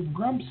grumpiest of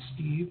grumps,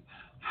 Steve,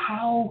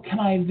 how could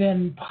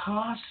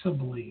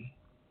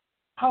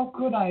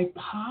I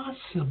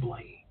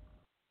possibly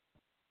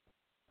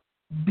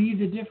be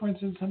the difference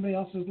in somebody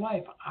else's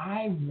life?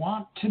 I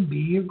want to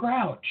be a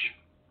grouch.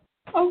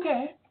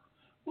 Okay,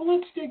 well,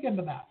 let's dig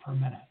into that for a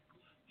minute.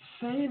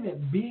 Say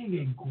that being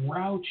a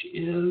grouch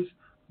is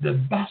the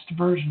best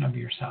version of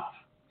yourself.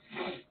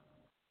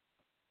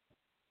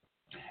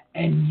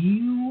 And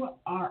you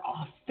are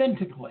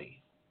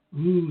authentically,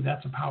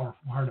 that's a powerful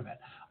part of it,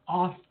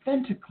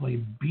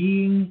 authentically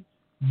being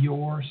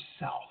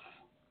yourself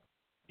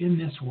in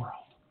this world.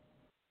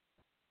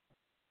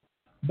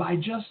 By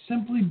just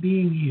simply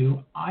being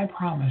you, I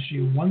promise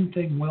you one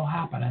thing will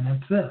happen, and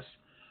it's this.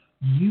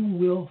 You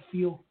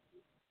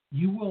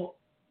will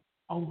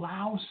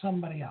allow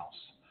somebody else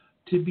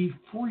to be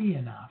free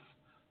enough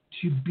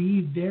to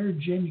be their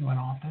genuine,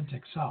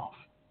 authentic self.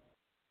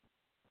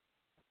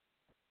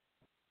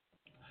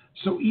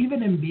 So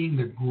even in being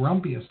the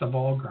grumpiest of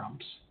all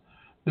grumps,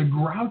 the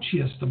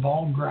grouchiest of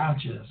all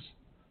grouches,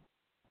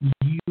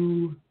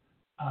 you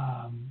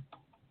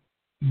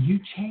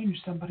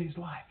change somebody's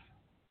life.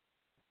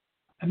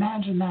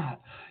 Imagine that.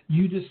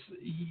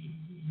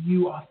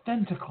 You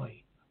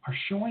authentically are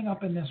showing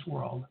up in this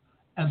world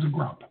as a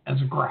grump,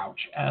 as a grouch,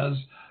 as,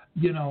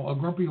 a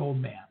grumpy old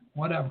man,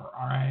 whatever,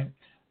 all right?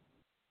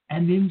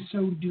 And in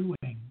so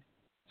doing,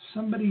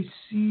 somebody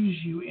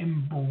sees you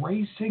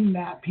embracing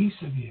that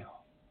piece of you,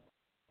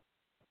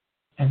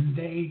 and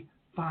they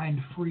find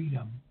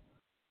freedom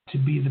to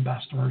be the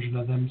best version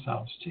of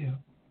themselves too.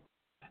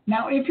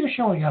 Now, if you're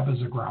showing up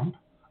as a grump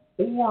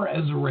or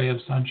as a ray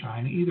of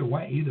sunshine, either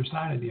way, either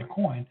side of the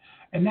coin,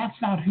 and that's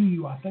not who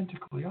you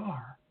authentically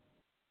are,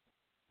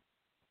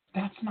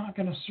 that's not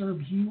going to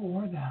serve you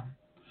or them.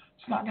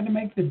 It's not going to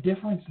make the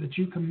difference that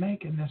you can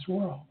make in this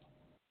world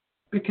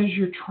because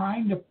you're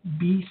trying to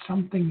be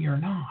something you're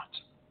not.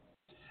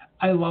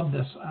 I love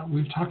this.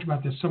 We've talked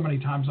about this so many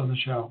times on the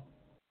show.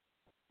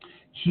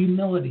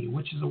 Humility,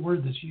 which is a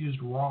word that's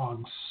used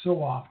wrong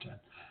so often.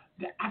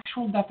 The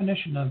actual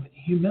definition of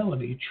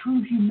humility,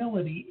 true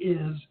humility,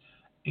 is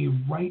a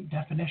right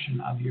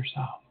definition of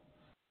yourself.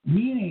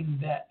 Meaning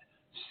that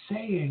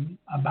saying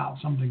about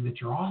something that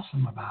you're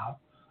awesome about,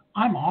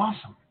 I'm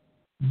awesome,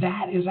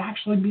 that is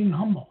actually being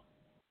humble.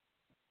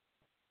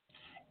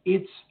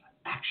 It's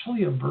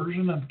actually a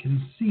version of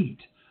conceit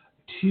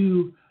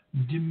to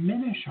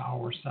diminish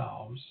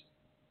ourselves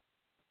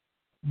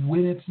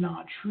when it's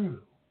not true.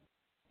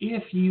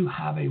 If you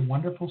have a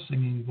wonderful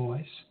singing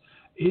voice,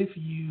 if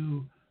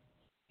you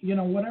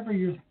whatever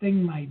your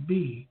thing might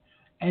be,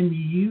 and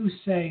you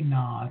say,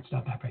 no, it's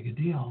not that big a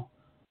deal,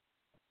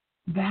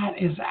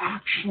 that is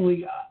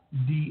actually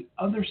the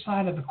other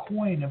side of the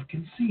coin of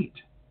conceit.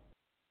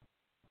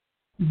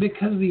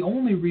 Because the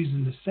only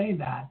reason to say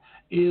that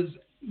is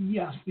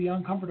yes, the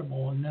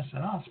uncomfortableness in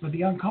us, but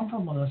the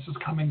uncomfortableness is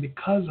coming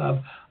because of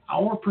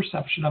our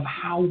perception of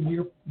how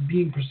we're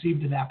being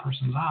perceived in that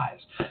person's eyes,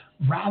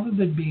 rather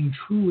than being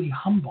truly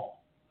humble.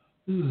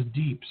 This is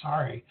deep,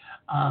 sorry.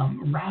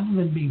 Rather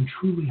than being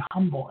truly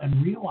humble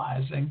and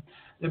realizing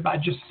that by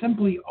just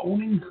simply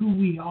owning who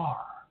we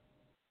are,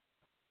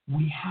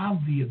 we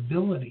have the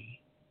ability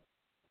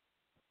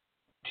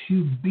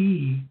to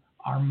be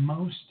our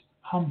most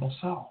humble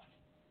self.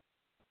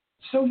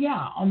 So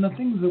yeah, on the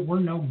things that we're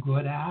no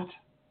good at,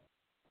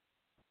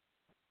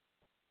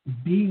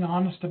 being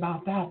honest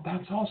about that,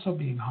 that's also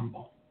being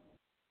humble.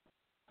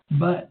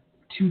 But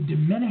to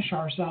diminish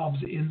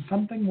ourselves in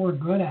something we're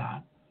good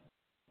at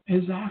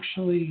is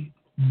actually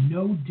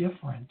no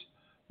different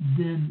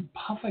than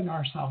puffing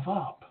ourselves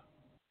up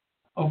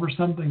over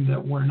something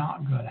that we're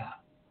not good at.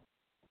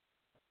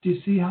 Do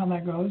you see how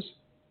that goes?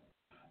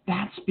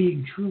 That's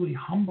being truly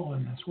humble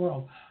in this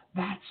world.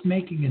 That's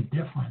making a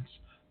difference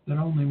that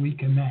only we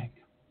can make.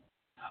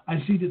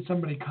 I see that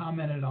somebody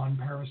commented on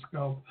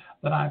Periscope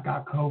that I've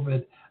got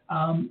COVID.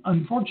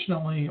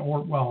 Unfortunately,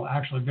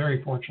 actually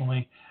very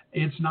fortunately,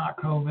 it's not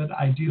COVID.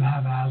 I do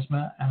have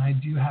asthma and I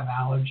do have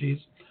allergies,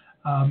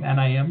 and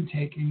I am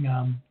taking,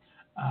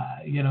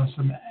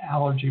 some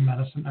allergy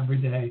medicine every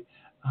day.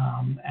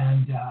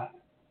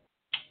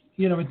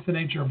 It's the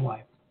nature of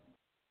life.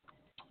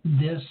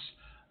 This,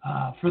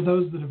 for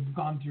those that have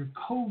gone through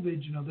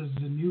COVID, this is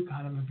a new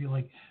kind of a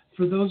feeling.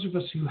 For those of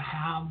us who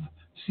have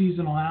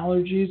seasonal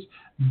allergies,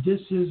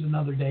 this is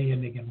another day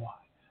ending in Y.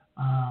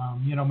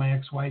 My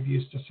ex-wife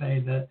used to say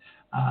that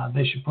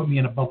they should put me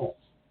in a bubble.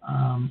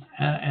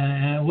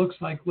 And it looks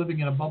like living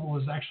in a bubble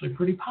is actually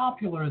pretty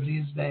popular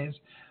these days.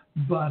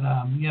 But,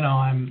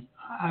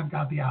 I've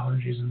got the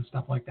allergies and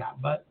stuff like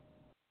that. But,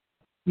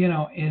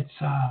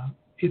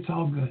 it's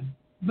all good.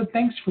 But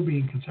thanks for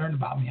being concerned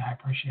about me. I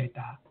appreciate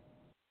that.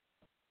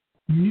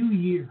 New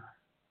year,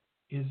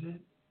 is it?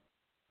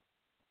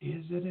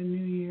 Is it a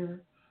new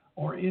year?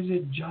 Or is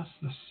it just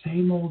the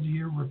same old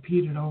year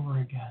repeated over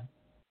again?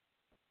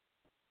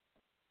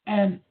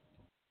 And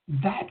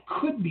that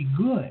could be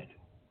good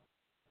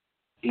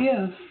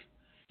if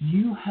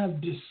you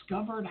have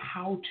discovered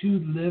how to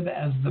live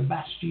as the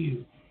best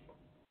you.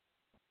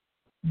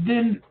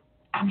 Then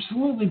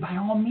absolutely, by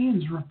all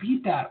means,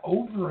 repeat that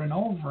over and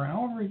over and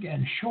over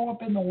again. Show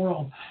up in the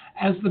world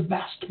as the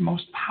best,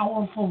 most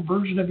powerful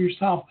version of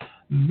yourself.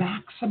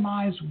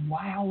 Maximize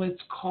while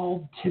it's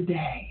called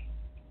today.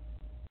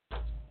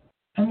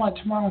 And let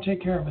tomorrow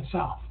take care of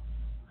itself.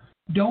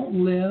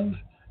 Don't live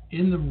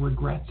in the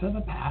regrets of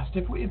the past.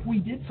 If we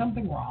did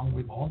something wrong,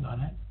 we've all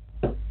done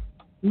it.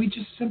 We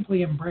just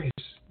simply embrace,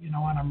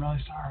 what, I'm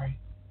really sorry.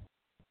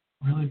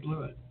 Really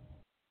blew it.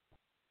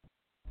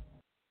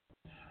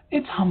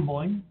 It's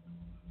humbling.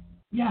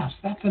 Yes,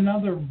 that's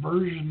another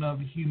version of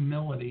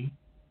humility,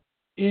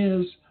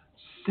 is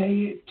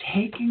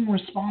taking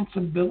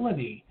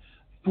responsibility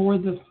for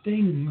the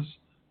things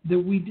that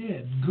we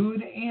did,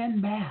 good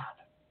and bad.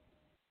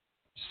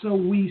 So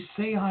we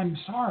say, I'm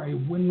sorry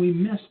when we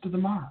missed the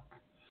mark.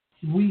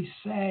 We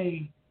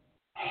say,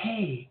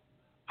 hey,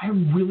 I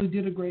really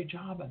did a great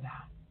job at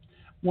that.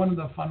 One of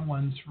the fun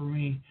ones for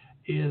me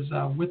is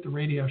with the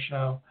radio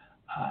show.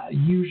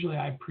 Usually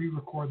I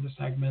pre-record the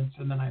segments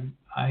and then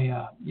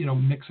I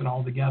mix it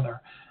all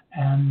together.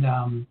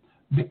 And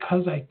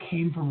because I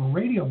came from a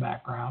radio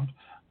background,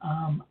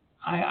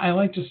 I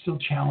like to still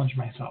challenge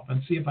myself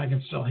and see if I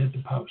can still hit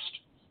the post.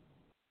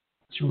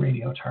 It's a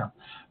radio term.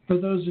 For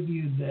those of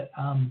you that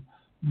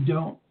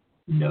don't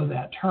know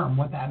that term,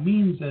 what that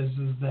means is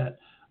that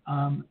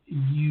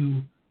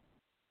you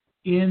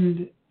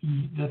end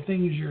the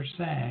things you're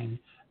saying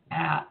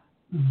at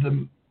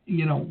the,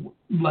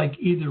 like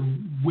either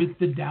with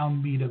the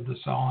downbeat of the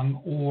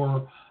song,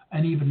 or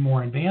an even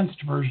more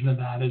advanced version of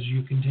that is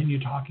you continue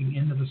talking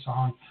into the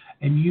song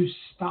and you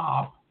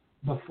stop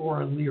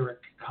before a lyric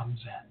comes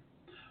in.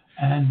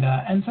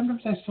 And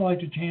sometimes I still like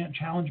to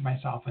challenge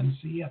myself and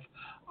see if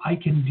I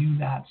can do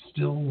that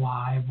still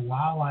live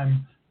while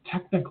I'm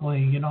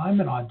technically, I'm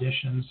in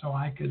audition, so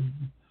I could,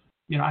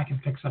 I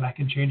can fix it, I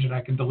can change it,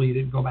 I can delete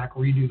it, go back,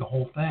 redo the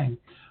whole thing.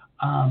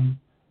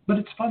 But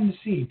it's fun to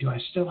see, do I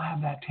still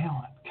have that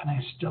talent? Can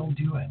I still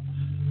do it?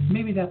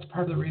 Maybe that's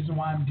part of the reason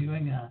why I'm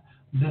doing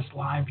this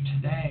live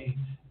today,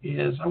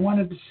 is I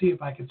wanted to see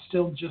if I could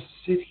still just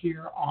sit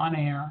here on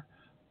air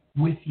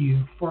with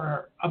you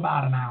for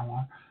about an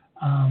hour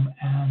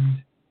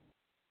and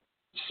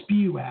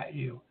spew at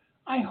you.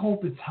 I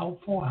hope it's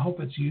helpful. I hope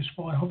it's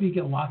useful. I hope you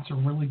get lots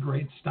of really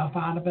great stuff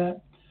out of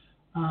it.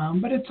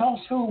 But it's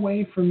also a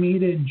way for me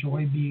to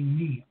enjoy being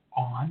me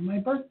on my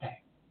birthday,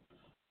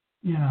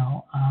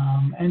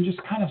 and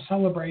just kind of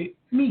celebrate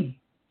me,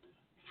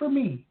 for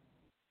me.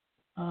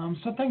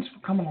 So thanks for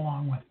coming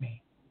along with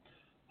me.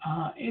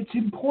 It's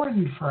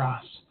important for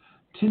us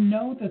to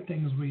know the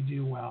things we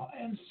do well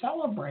and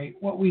celebrate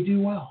what we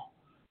do well.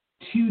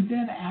 To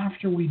then,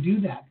 after we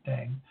do that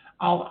thing,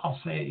 I'll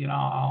say,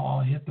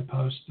 I'll hit the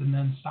post and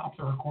then stop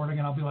the recording,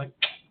 and I'll be like,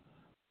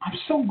 I'm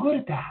so good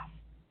at that.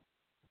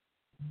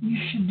 You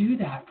should do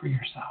that for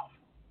yourself.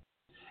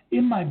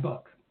 in my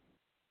book,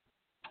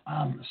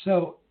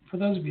 so for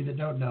those of you that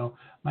don't know,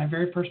 my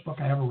very first book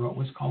I ever wrote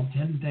was called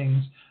 10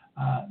 Things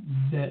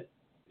That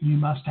You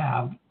Must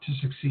Have to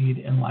Succeed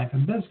in Life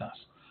and Business.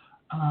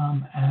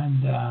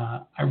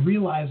 I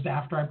realized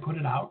after I put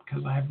it out,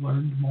 because I've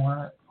learned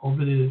more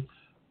over the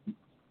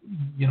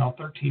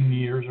 13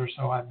 years or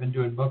so I've been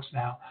doing books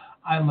now,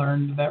 I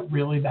learned that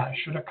really that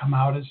should have come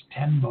out as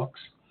 10 books.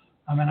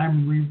 And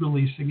I'm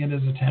re-releasing it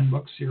as a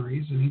 10-book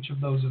series, and each of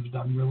those has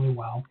done really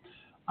well.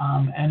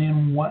 And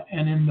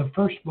in the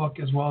first book,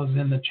 as well as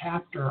in the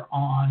chapter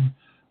on,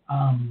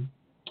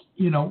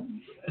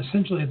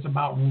 essentially it's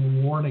about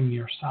rewarding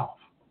yourself.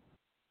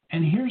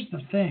 And here's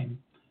the thing.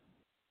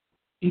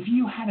 If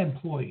you had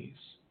employees,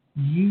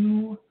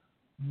 you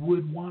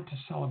would want to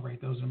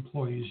celebrate those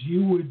employees.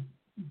 You would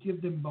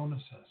give them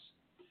bonuses.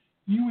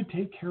 You would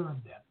take care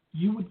of them.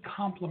 You would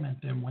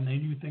compliment them when they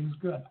do things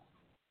good.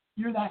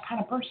 You're that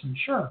kind of person.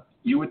 Sure,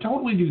 you would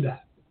totally do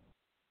that.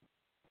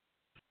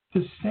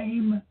 The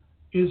same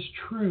is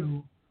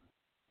true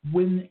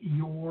when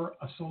you're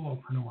a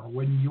solopreneur,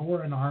 when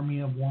you're an army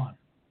of one.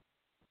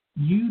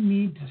 You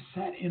need to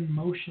set in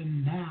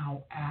motion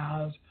now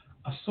as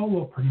a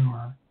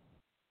solopreneur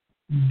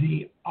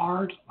the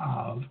art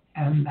of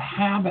and the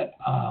habit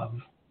of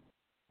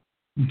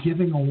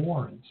giving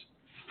awards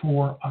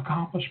for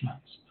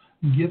accomplishments,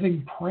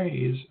 giving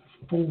praise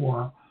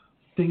for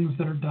things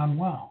that are done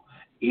well.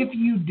 If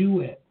you do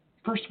it,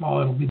 first of all,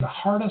 it'll be the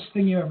hardest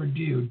thing you ever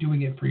do,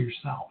 doing it for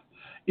yourself.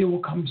 It will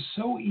come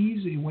so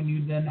easy when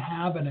you then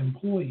have an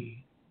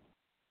employee,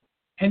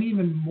 and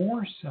even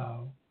more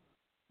so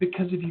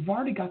because if you've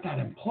already got that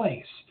in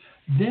place,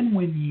 then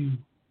when you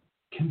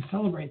can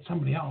celebrate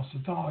somebody else,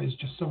 it's always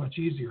just so much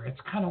easier. It's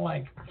kind of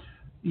like,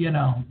 we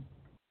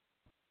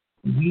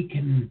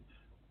can,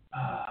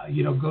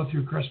 go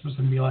through Christmas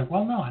and be like,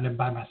 well, no, I didn't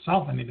buy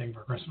myself anything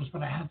for Christmas,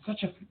 but I had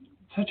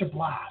such a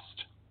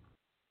blast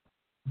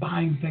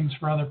buying things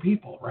for other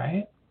people,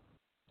 right?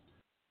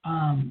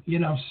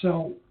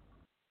 So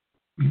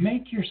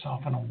make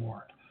yourself an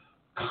award,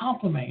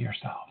 compliment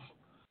yourself,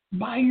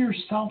 buy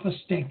yourself a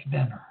steak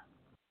dinner.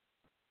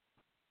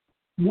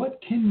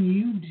 What can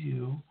you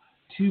do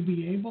to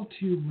be able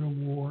to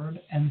reward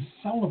and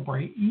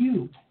celebrate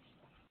you?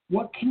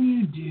 What can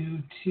you do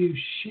to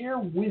share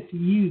with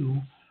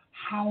you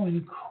how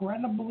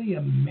incredibly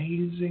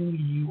amazing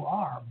you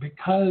are?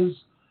 Because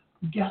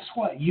guess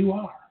what? You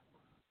are.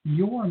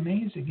 You're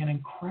amazing and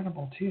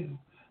incredible too.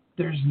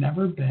 There's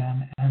never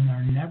been and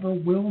there never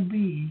will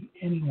be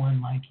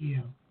anyone like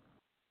you.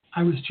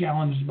 I was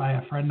challenged by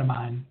a friend of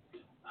mine,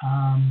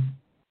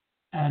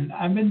 and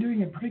I've been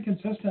doing it pretty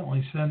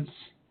consistently since,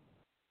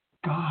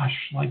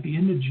 like the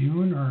end of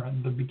June or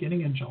the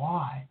beginning of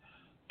July,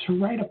 to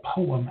write a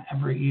poem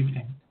every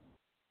evening.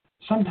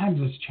 Sometimes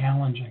it's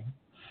challenging.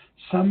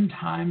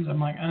 Sometimes I'm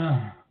like,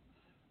 I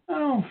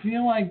don't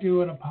feel like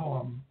doing a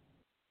poem.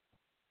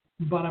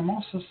 But I'm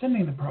also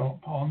sending the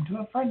poem to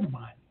a friend of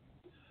mine.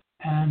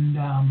 And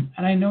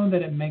I know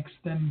that it makes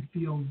them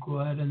feel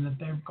good and that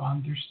they've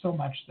gone through so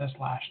much this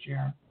last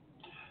year.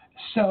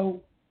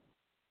 So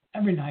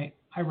every night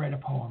I write a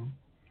poem.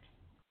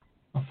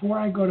 Before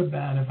I go to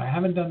bed, if I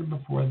haven't done it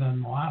before,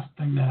 then the last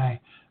thing that I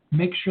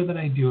make sure that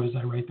I do is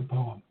I write the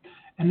poem.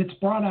 And it's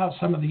brought out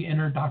some of the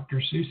inner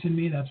Dr. Seuss in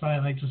me. That's what I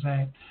like to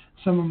say.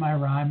 Some of my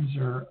rhymes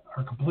are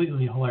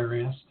completely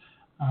hilarious.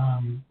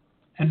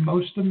 And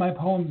most of my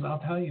poems, I'll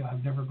tell you,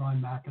 I've never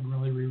gone back and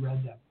really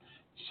reread them.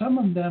 Some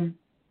of them,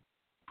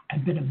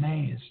 I've been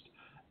amazed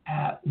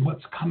at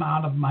what's come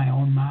out of my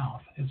own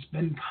mouth. It's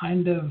been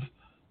kind of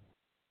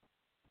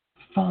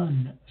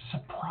fun,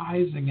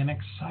 surprising, and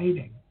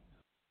exciting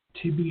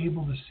to be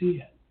able to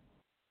see it.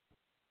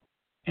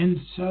 And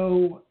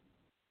so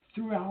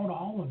throughout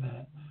all of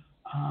it,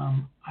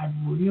 I've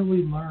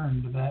really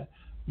learned that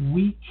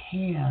we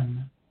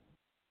can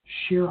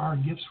share our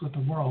gifts with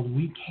the world.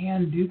 We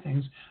can do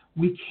things.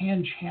 We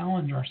can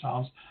challenge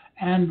ourselves,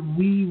 and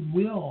we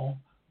will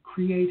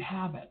create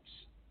habits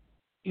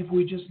if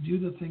we just do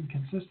the thing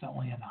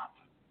consistently enough.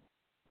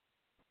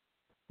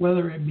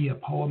 Whether it be a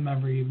poem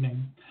every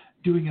evening,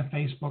 doing a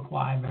Facebook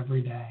Live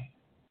every day,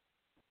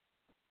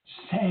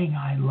 saying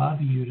I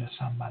love you to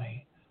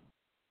somebody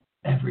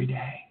every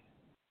day,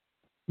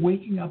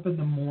 waking up in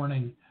the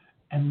morning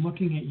and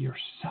looking at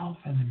yourself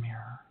in the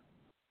mirror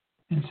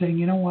and saying,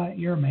 you know what,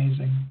 you're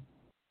amazing.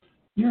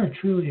 You're a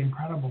truly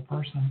incredible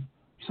person.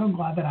 I'm so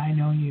glad that I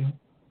know you.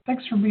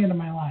 Thanks for being in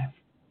my life.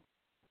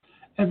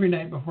 Every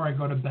night before I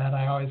go to bed,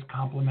 I always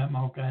compliment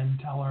Mocha and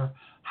tell her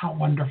how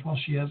wonderful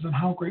she is and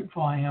how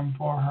grateful I am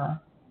for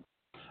her.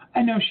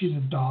 I know she's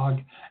a dog,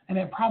 and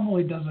it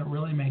probably doesn't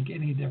really make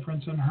any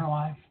difference in her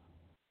life,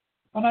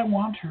 but I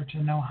want her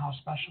to know how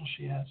special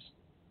she is.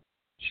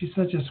 She's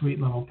such a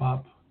sweet little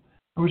pup.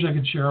 I wish I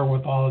could share her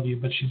with all of you,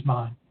 but she's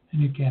mine,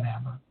 and you can't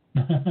have her.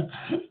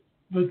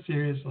 But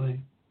seriously,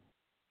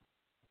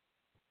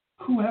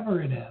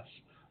 whoever it is,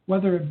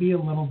 whether it be a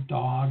little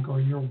dog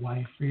or your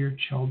wife or your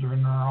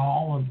children or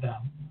all of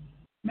them,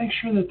 make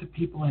sure that the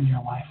people in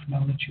your life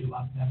know that you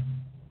love them.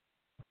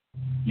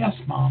 Yes,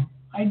 Mom,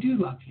 I do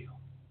love you.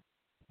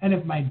 And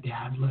if my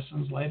dad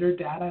listens later,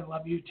 Dad, I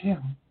love you too.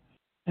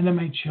 And then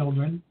my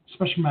children,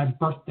 especially my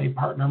birthday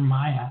partner,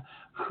 Maya,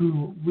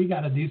 who we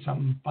got to do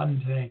something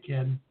fun today,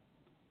 kid.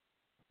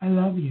 I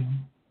love you.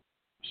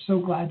 So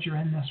glad you're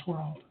in this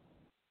world.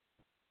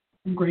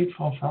 I'm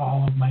grateful for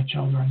all of my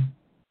children.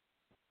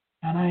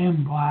 And I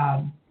am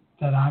glad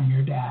that I'm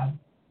your dad.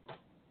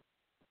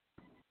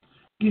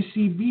 You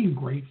see, being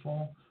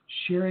grateful,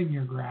 sharing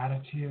your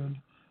gratitude,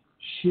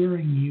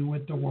 sharing you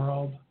with the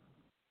world,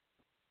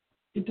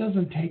 it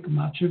doesn't take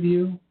much of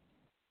you,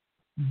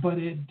 but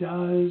it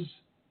does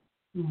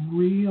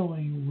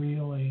really,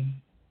 really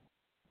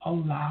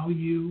allow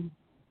you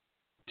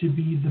to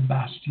be the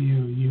best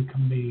you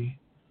can be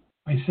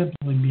by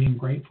simply being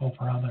grateful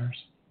for others.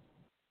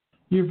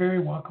 You're very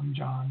welcome,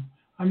 John.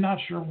 I'm not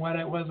sure what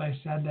it was I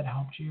said that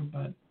helped you,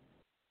 but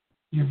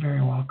you're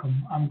very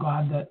welcome. I'm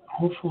glad that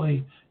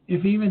hopefully,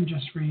 if even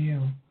just for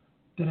you,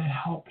 that it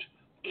helped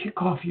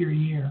kick off your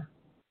year.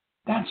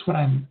 That's what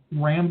I'm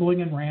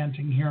rambling and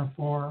ranting here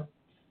for.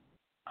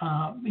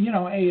 A,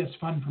 it's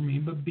fun for me,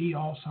 but B,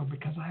 also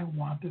because I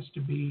want this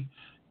to be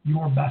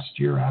your best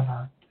year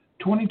ever.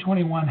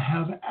 2021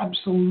 has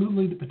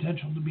absolutely the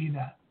potential to be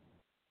that.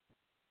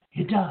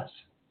 It does.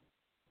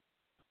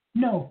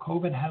 No,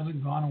 COVID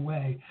hasn't gone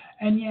away.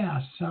 And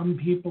yeah, some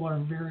people are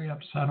very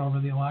upset over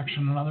the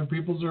election and other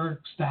people are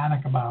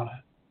ecstatic about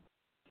it.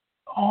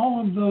 All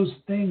of those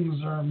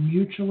things are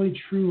mutually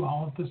true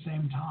all at the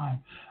same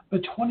time.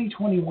 But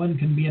 2021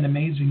 can be an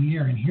amazing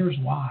year, and here's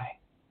why.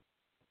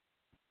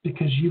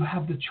 Because you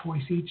have the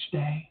choice each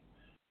day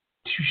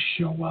to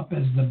show up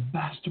as the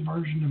best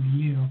version of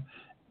you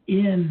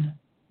in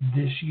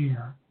this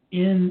year,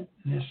 in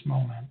this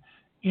moment,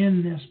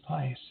 in this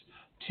place,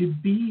 to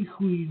be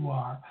who you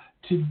are,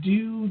 to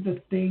do the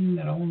thing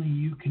that only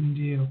you can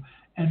do,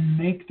 and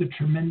make the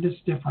tremendous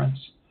difference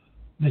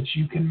that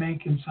you can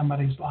make in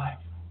somebody's life.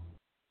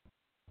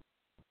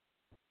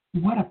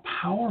 What a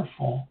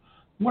powerful,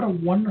 what a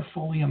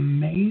wonderfully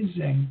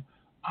amazing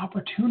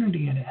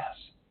opportunity it is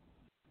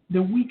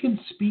that we can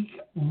speak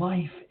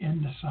life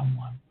into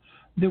someone,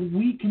 that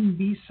we can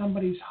be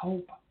somebody's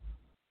hope,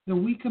 that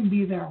we can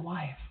be their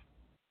life,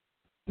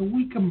 that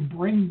we can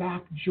bring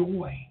back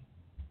joy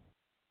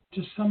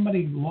to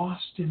somebody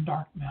lost in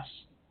darkness.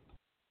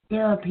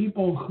 There are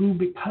people who,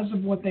 because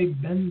of what they've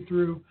been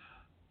through,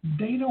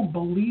 they don't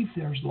believe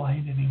there's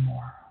light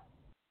anymore.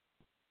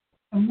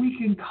 And we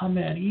can come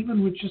in,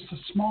 even with just a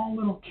small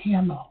little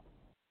candle,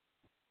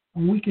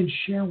 and we can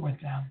share with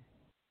them.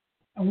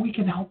 And we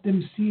can help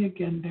them see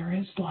again there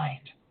is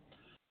light.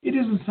 It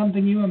isn't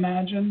something you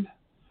imagined.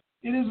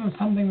 It isn't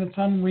something that's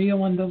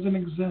unreal and doesn't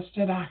exist.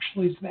 It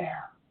actually is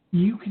there.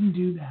 You can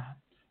do that.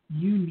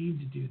 You need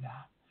to do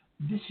that.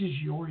 This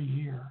is your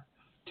year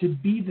to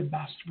be the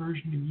best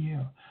version of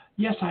you.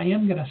 Yes, I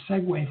am going to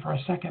segue for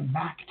a second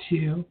back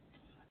to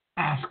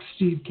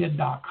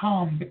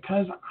AskSteveKid.com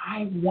because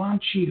I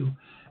want you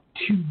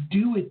to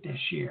do it this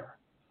year.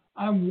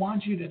 I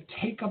want you to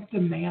take up the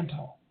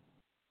mantle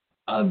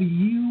of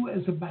you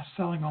as a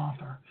best-selling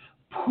author,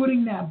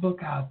 putting that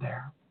book out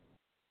there,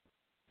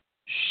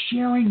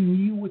 sharing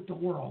you with the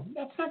world.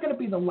 That's not going to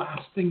be the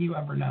last thing you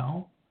ever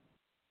know.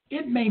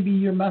 It may be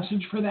your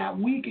message for that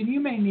week, and you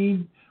may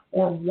need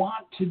or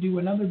want to do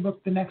another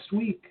book the next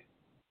week.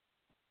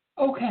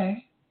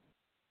 Okay.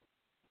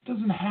 It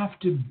doesn't have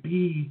to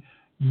be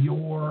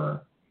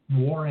your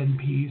War and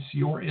Peace,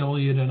 your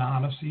Iliad and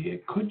Odyssey.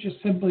 It could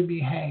just simply be,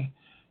 hey,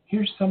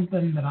 here's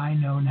something that I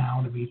know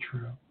now to be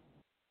true.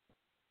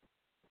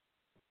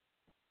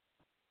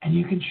 And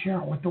you can share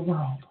it with the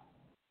world.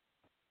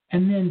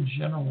 And then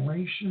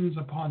generations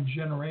upon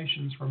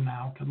generations from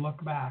now can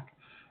look back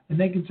and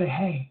they can say,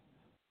 hey,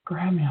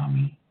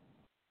 Grandmommy,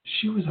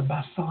 she was a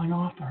best-selling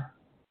author.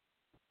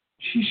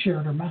 She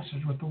shared her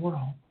message with the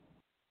world.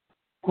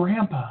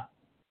 Grandpa,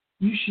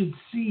 you should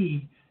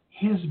see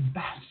his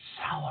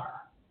bestseller.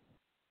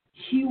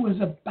 He was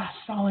a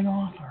best-selling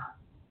author.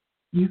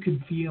 You can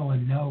feel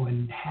and know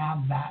and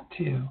have that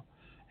too.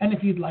 And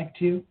if you'd like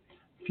to,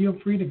 feel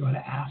free to go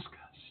to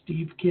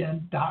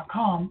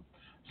AskSteveKid.com.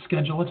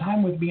 Schedule a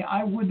time with me.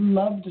 I would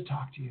love to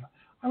talk to you.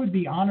 I would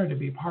be honored to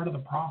be part of the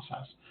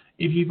process.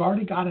 If you've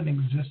already got an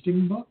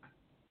existing book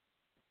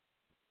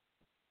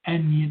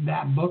and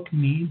that book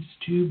needs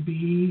to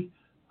be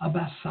a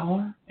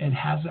bestseller, it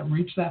hasn't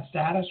reached that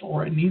status,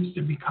 or it needs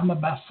to become a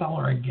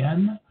bestseller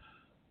again,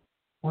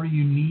 or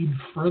you need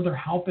further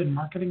help in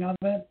marketing of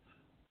it,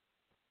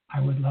 I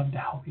would love to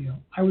help you.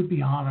 I would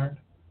be honored.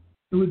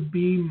 It would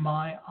be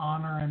my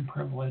honor and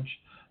privilege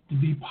to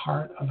be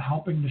part of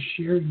helping to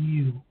share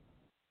you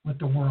with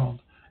the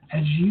world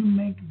as you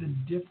make the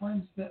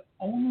difference that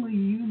only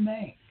you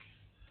make,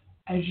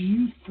 as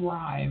you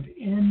thrive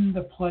in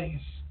the place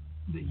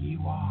that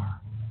you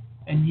are,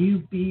 and you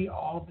be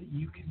all that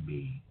you can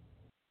be.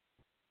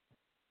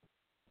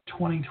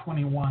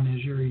 2021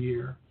 is your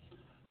year.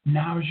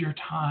 Now is your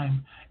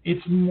time.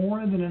 It's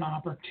more than an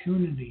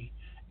opportunity.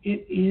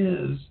 It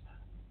is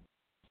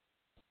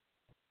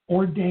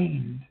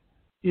ordained.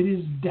 It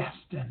is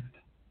destined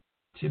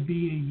to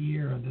be a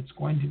year that's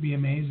going to be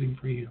amazing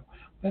for you.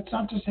 That's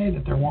not to say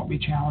that there won't be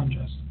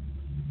challenges.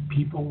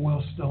 People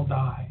will still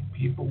die.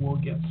 People will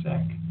get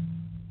sick.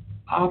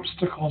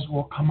 Obstacles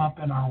will come up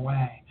in our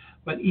way.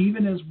 But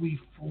even as we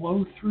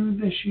flow through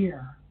this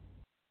year,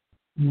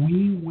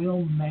 we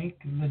will make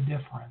the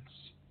difference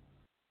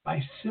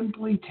by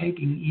simply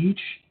taking each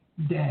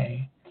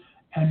day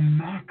and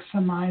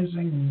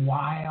maximizing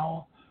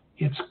while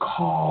it's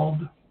called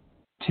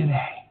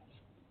today.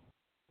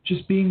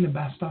 Just being the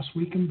best us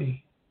we can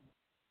be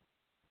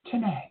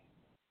today.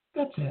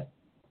 That's it.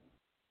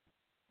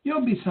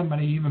 You'll be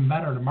somebody even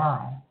better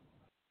tomorrow.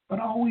 But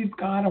all we've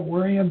got to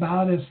worry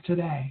about is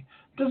today.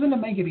 Doesn't it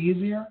make it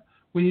easier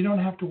when you don't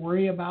have to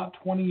worry about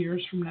 20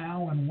 years from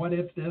now and what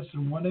if this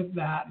and what if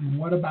that and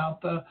what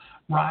about the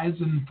rise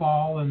and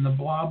fall and the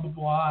blah, blah,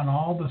 blah and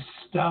all the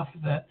stuff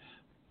that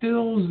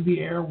fills the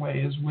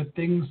airways with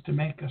things to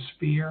make us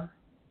fear?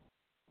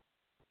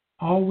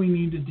 All we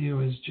need to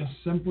do is just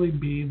simply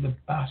be the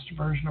best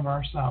version of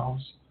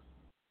ourselves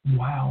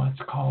while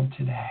it's called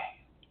today.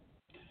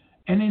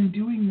 And in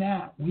doing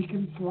that, we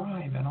can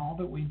thrive in all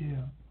that we do.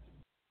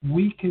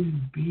 We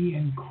can be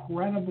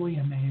incredibly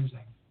amazing,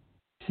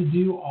 to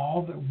do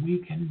all that we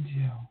can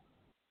do,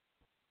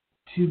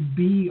 to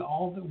be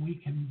all that we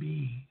can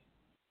be,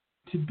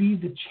 to be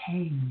the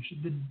change,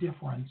 the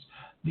difference,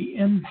 the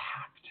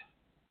impact,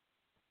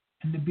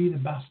 and to be the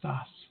best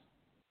us.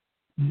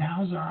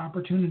 Now's our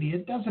opportunity.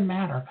 It doesn't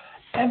matter.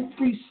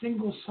 Every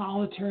single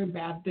solitary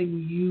bad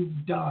thing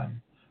you've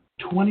done,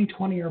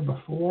 2020 or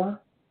before,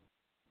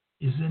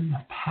 is in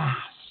the past.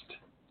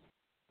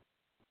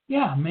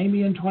 Yeah,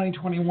 maybe in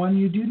 2021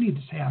 you do need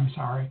to say, I'm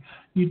sorry.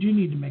 You do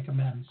need to make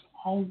amends.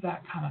 All of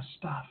that kind of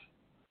stuff.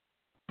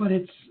 But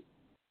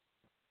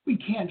we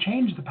can't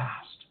change the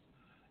past.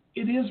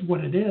 It is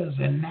what it is.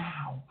 And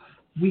now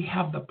we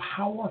have the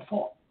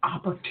powerful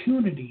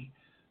opportunity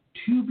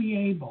to be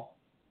able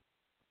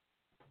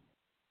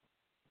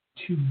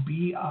to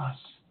be us,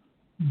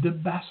 the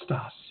best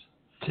us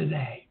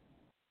today,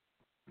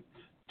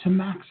 to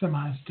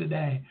maximize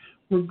today,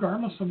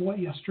 regardless of what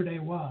yesterday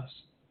was.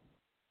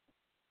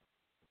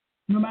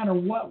 No matter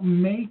what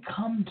may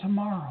come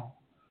tomorrow,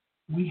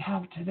 we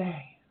have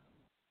today.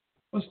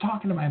 I was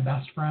talking to my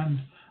best friend,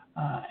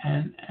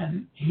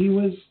 and he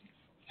was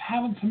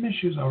having some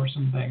issues over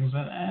some things,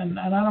 and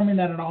I don't mean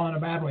that at all in a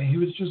bad way. He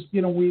was just,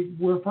 we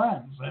were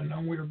friends,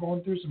 and we were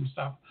going through some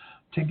stuff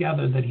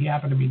together that he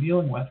happened to be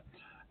dealing with.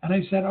 And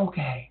I said,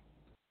 okay,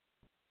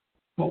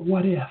 but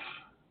what if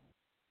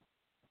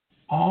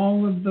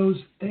all of those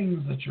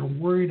things that you're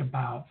worried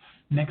about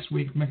next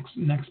week,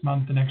 next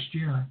month, the next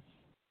year,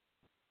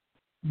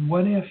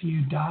 what if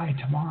you die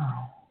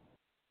tomorrow?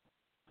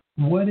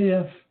 What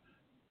if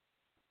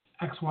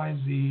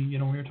XYZ, we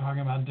were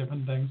talking about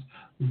different things.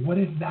 What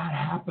if that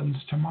happens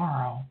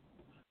tomorrow,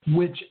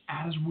 which,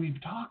 as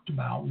we've talked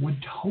about, would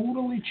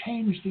totally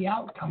change the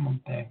outcome of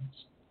things?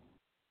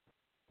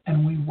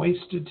 And we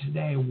wasted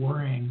today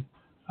worrying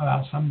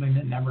about something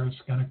that never is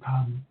going to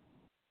come.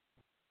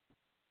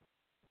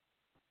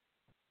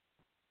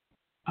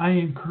 I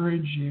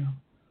encourage you,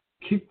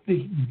 kick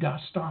the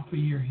dust off of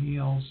your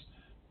heels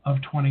of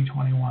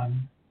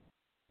 2021.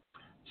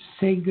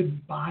 Say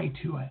goodbye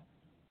to it.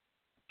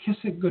 Kiss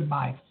it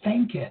goodbye.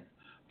 Thank it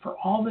for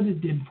all that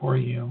it did for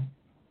you,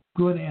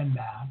 good and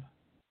bad,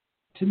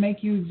 to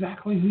make you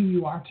exactly who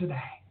you are today.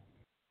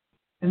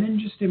 And then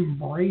just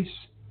embrace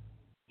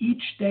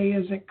each day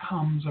as it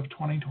comes of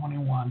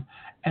 2021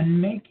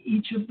 and make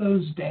each of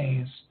those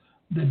days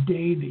the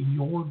day that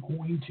you're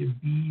going to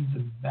be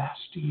the best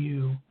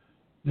you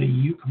that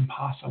you can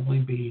possibly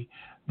be.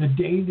 The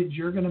day that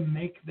you're going to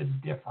make the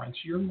difference.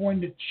 You're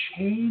going to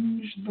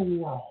change the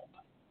world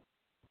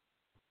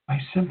by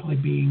simply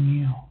being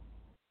you.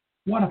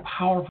 What a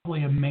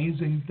powerfully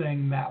amazing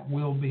thing that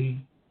will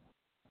be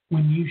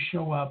when you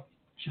show up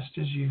just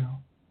as you.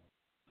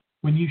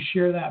 When you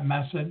share that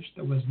message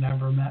that was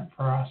never meant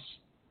for us,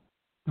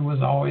 it was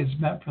always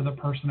meant for the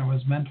person it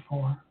was meant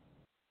for.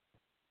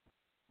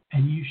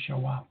 And you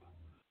show up.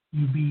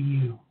 You be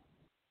you.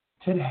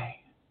 Today.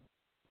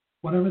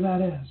 Whatever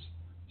that is.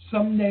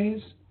 Some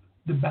days,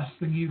 the best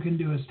thing you can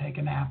do is take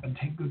a nap and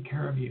take good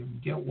care of you.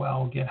 Get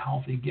well, get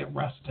healthy, get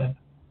rested.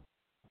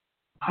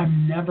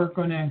 I'm never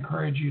going to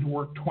encourage you to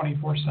work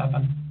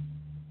 24/7,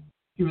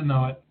 even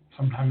though it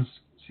sometimes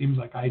seems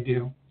like I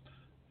do.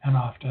 And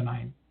often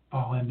I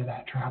fall into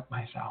that trap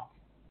myself.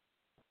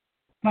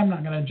 I'm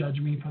not going to judge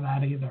me for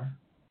that either.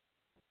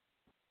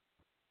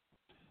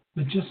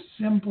 But just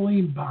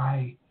simply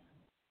by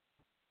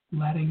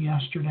letting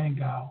yesterday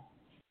go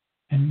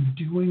and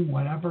doing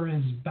whatever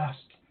is best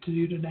to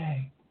do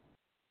today,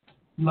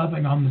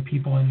 loving on the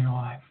people in your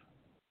life,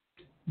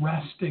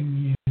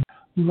 resting you,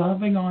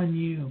 loving on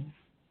you,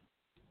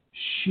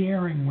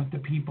 sharing with the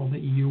people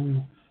that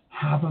you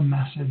have a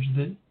message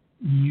that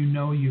you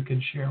know you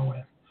can share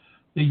with,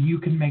 that you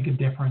can make a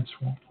difference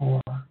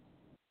for.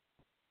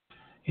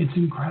 It's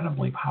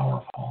incredibly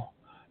powerful.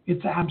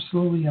 It's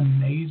absolutely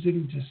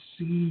amazing to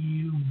see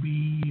you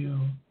be you.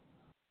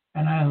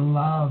 And I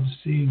love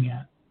seeing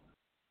it.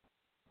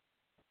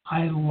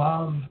 I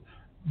love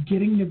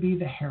getting to be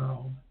the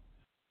herald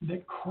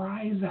that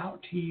cries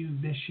out to you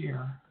this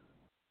year,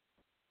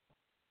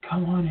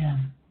 come on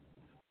in.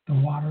 The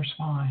water's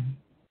fine.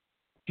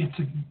 It's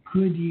a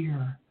good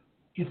year.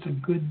 It's a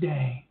good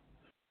day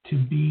to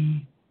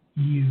be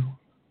you,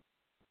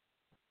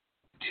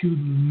 to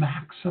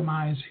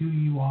maximize who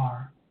you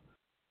are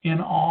in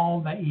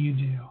all that you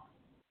do.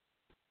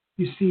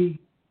 You see,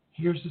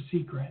 here's the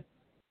secret.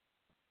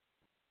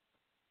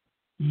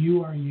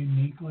 You are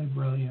uniquely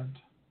brilliant.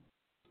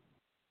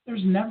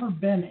 There's never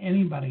been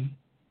anybody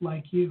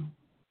like you.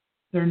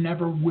 There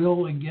never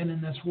will again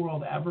in this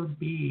world ever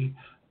be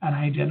an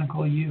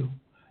identical you.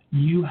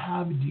 You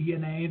have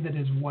DNA that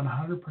is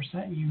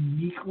 100%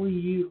 uniquely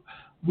you.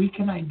 We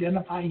can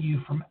identify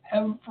you from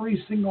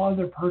every single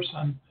other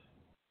person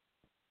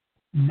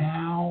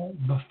now,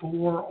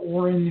 before,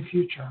 or in the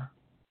future.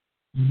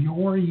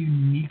 You're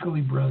uniquely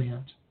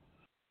brilliant.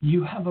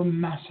 You have a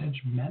message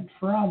meant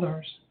for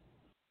others,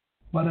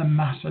 but a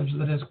message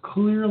that is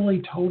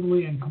clearly,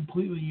 totally, and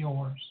completely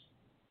yours.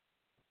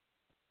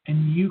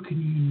 And you can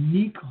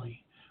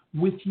uniquely,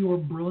 with your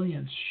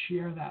brilliance,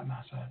 share that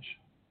message.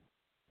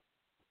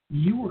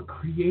 You were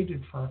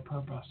created for a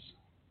purpose.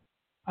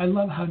 I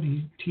love how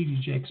T.D.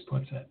 Jakes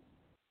puts it.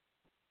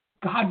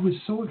 God was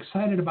so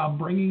excited about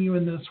bringing you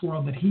into this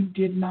world that he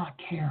did not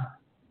care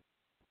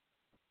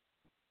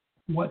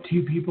what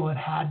two people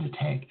had to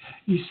take.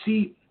 You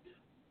see,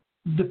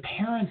 the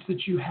parents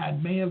that you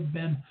had may have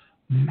been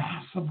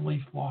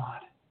massively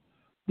flawed.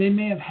 They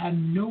may have had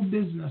no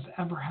business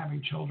ever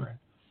having children.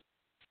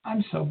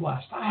 I'm so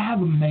blessed. I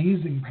have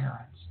amazing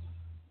parents.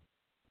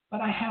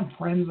 But I have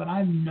friends that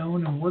I've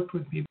known and worked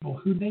with people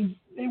who they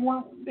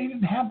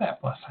didn't have that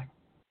blessing.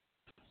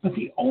 But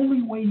the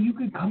only way you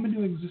could come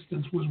into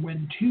existence was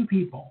when two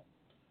people,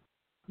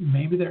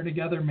 maybe they're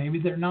together, maybe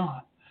they're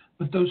not,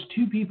 but those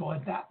two people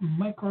at that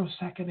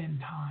microsecond in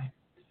time,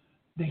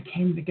 they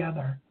came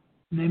together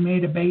and they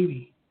made a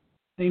baby.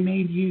 They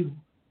made you,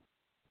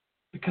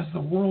 because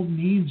the world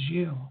needs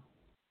you.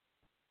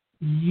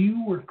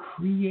 You were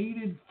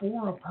created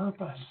for a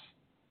purpose.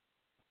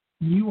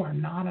 You are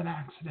not an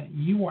accident.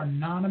 You are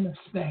not a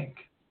mistake.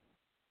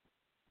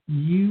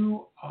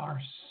 You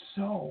are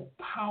so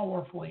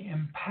powerfully,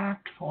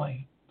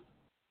 impactfully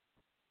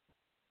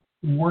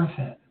worth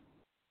it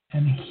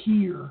and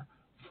here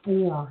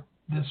for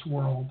this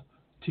world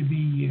to be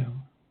you,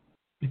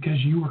 because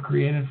you were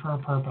created for a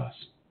purpose.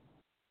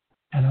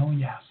 And oh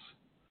yes,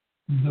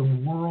 the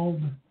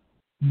world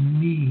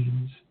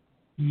needs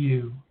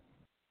you.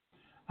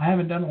 I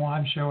haven't done a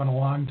live show in a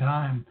long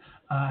time,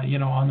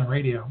 on the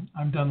radio.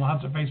 I've done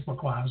lots of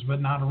Facebook Lives,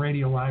 but not a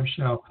radio live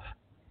show.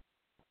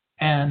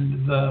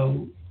 And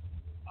the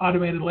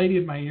automated lady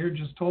in my ear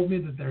just told me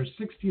that there's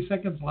 60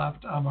 seconds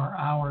left of our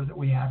hour that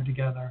we have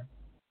together.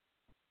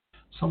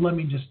 So let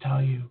me just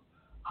tell you,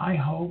 I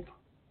hope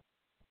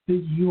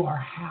that you are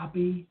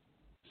happy,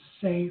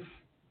 safe,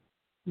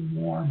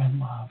 warm, and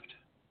loved.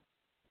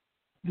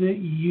 That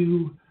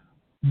you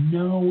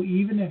know,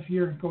 even if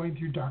you're going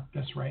through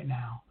darkness right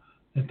now,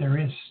 that there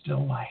is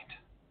still light,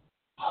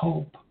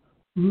 hope,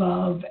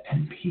 love,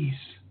 and peace.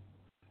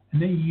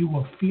 And that you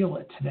will feel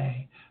it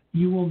today.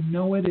 You will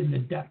know it in the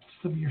depths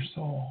of your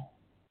soul.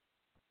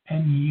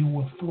 And you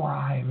will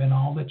thrive in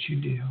all that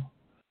you do.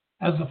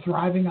 As a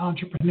thriving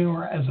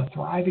entrepreneur, as a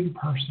thriving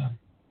person,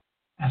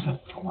 as a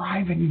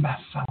thriving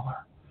bestseller,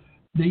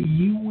 that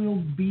you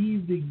will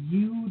be the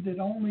you that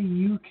only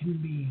you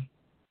can be.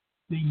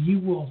 That you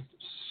will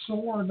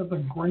soar to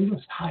the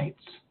greatest heights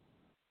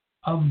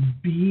of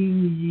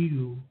being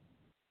you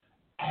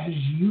as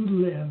you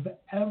live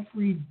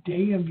every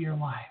day of your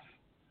life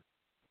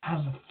as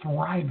a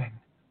thriving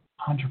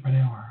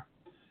entrepreneur.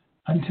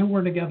 Until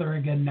we're together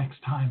again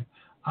next time,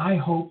 I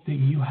hope that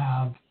you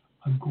have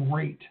a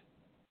great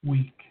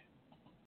week.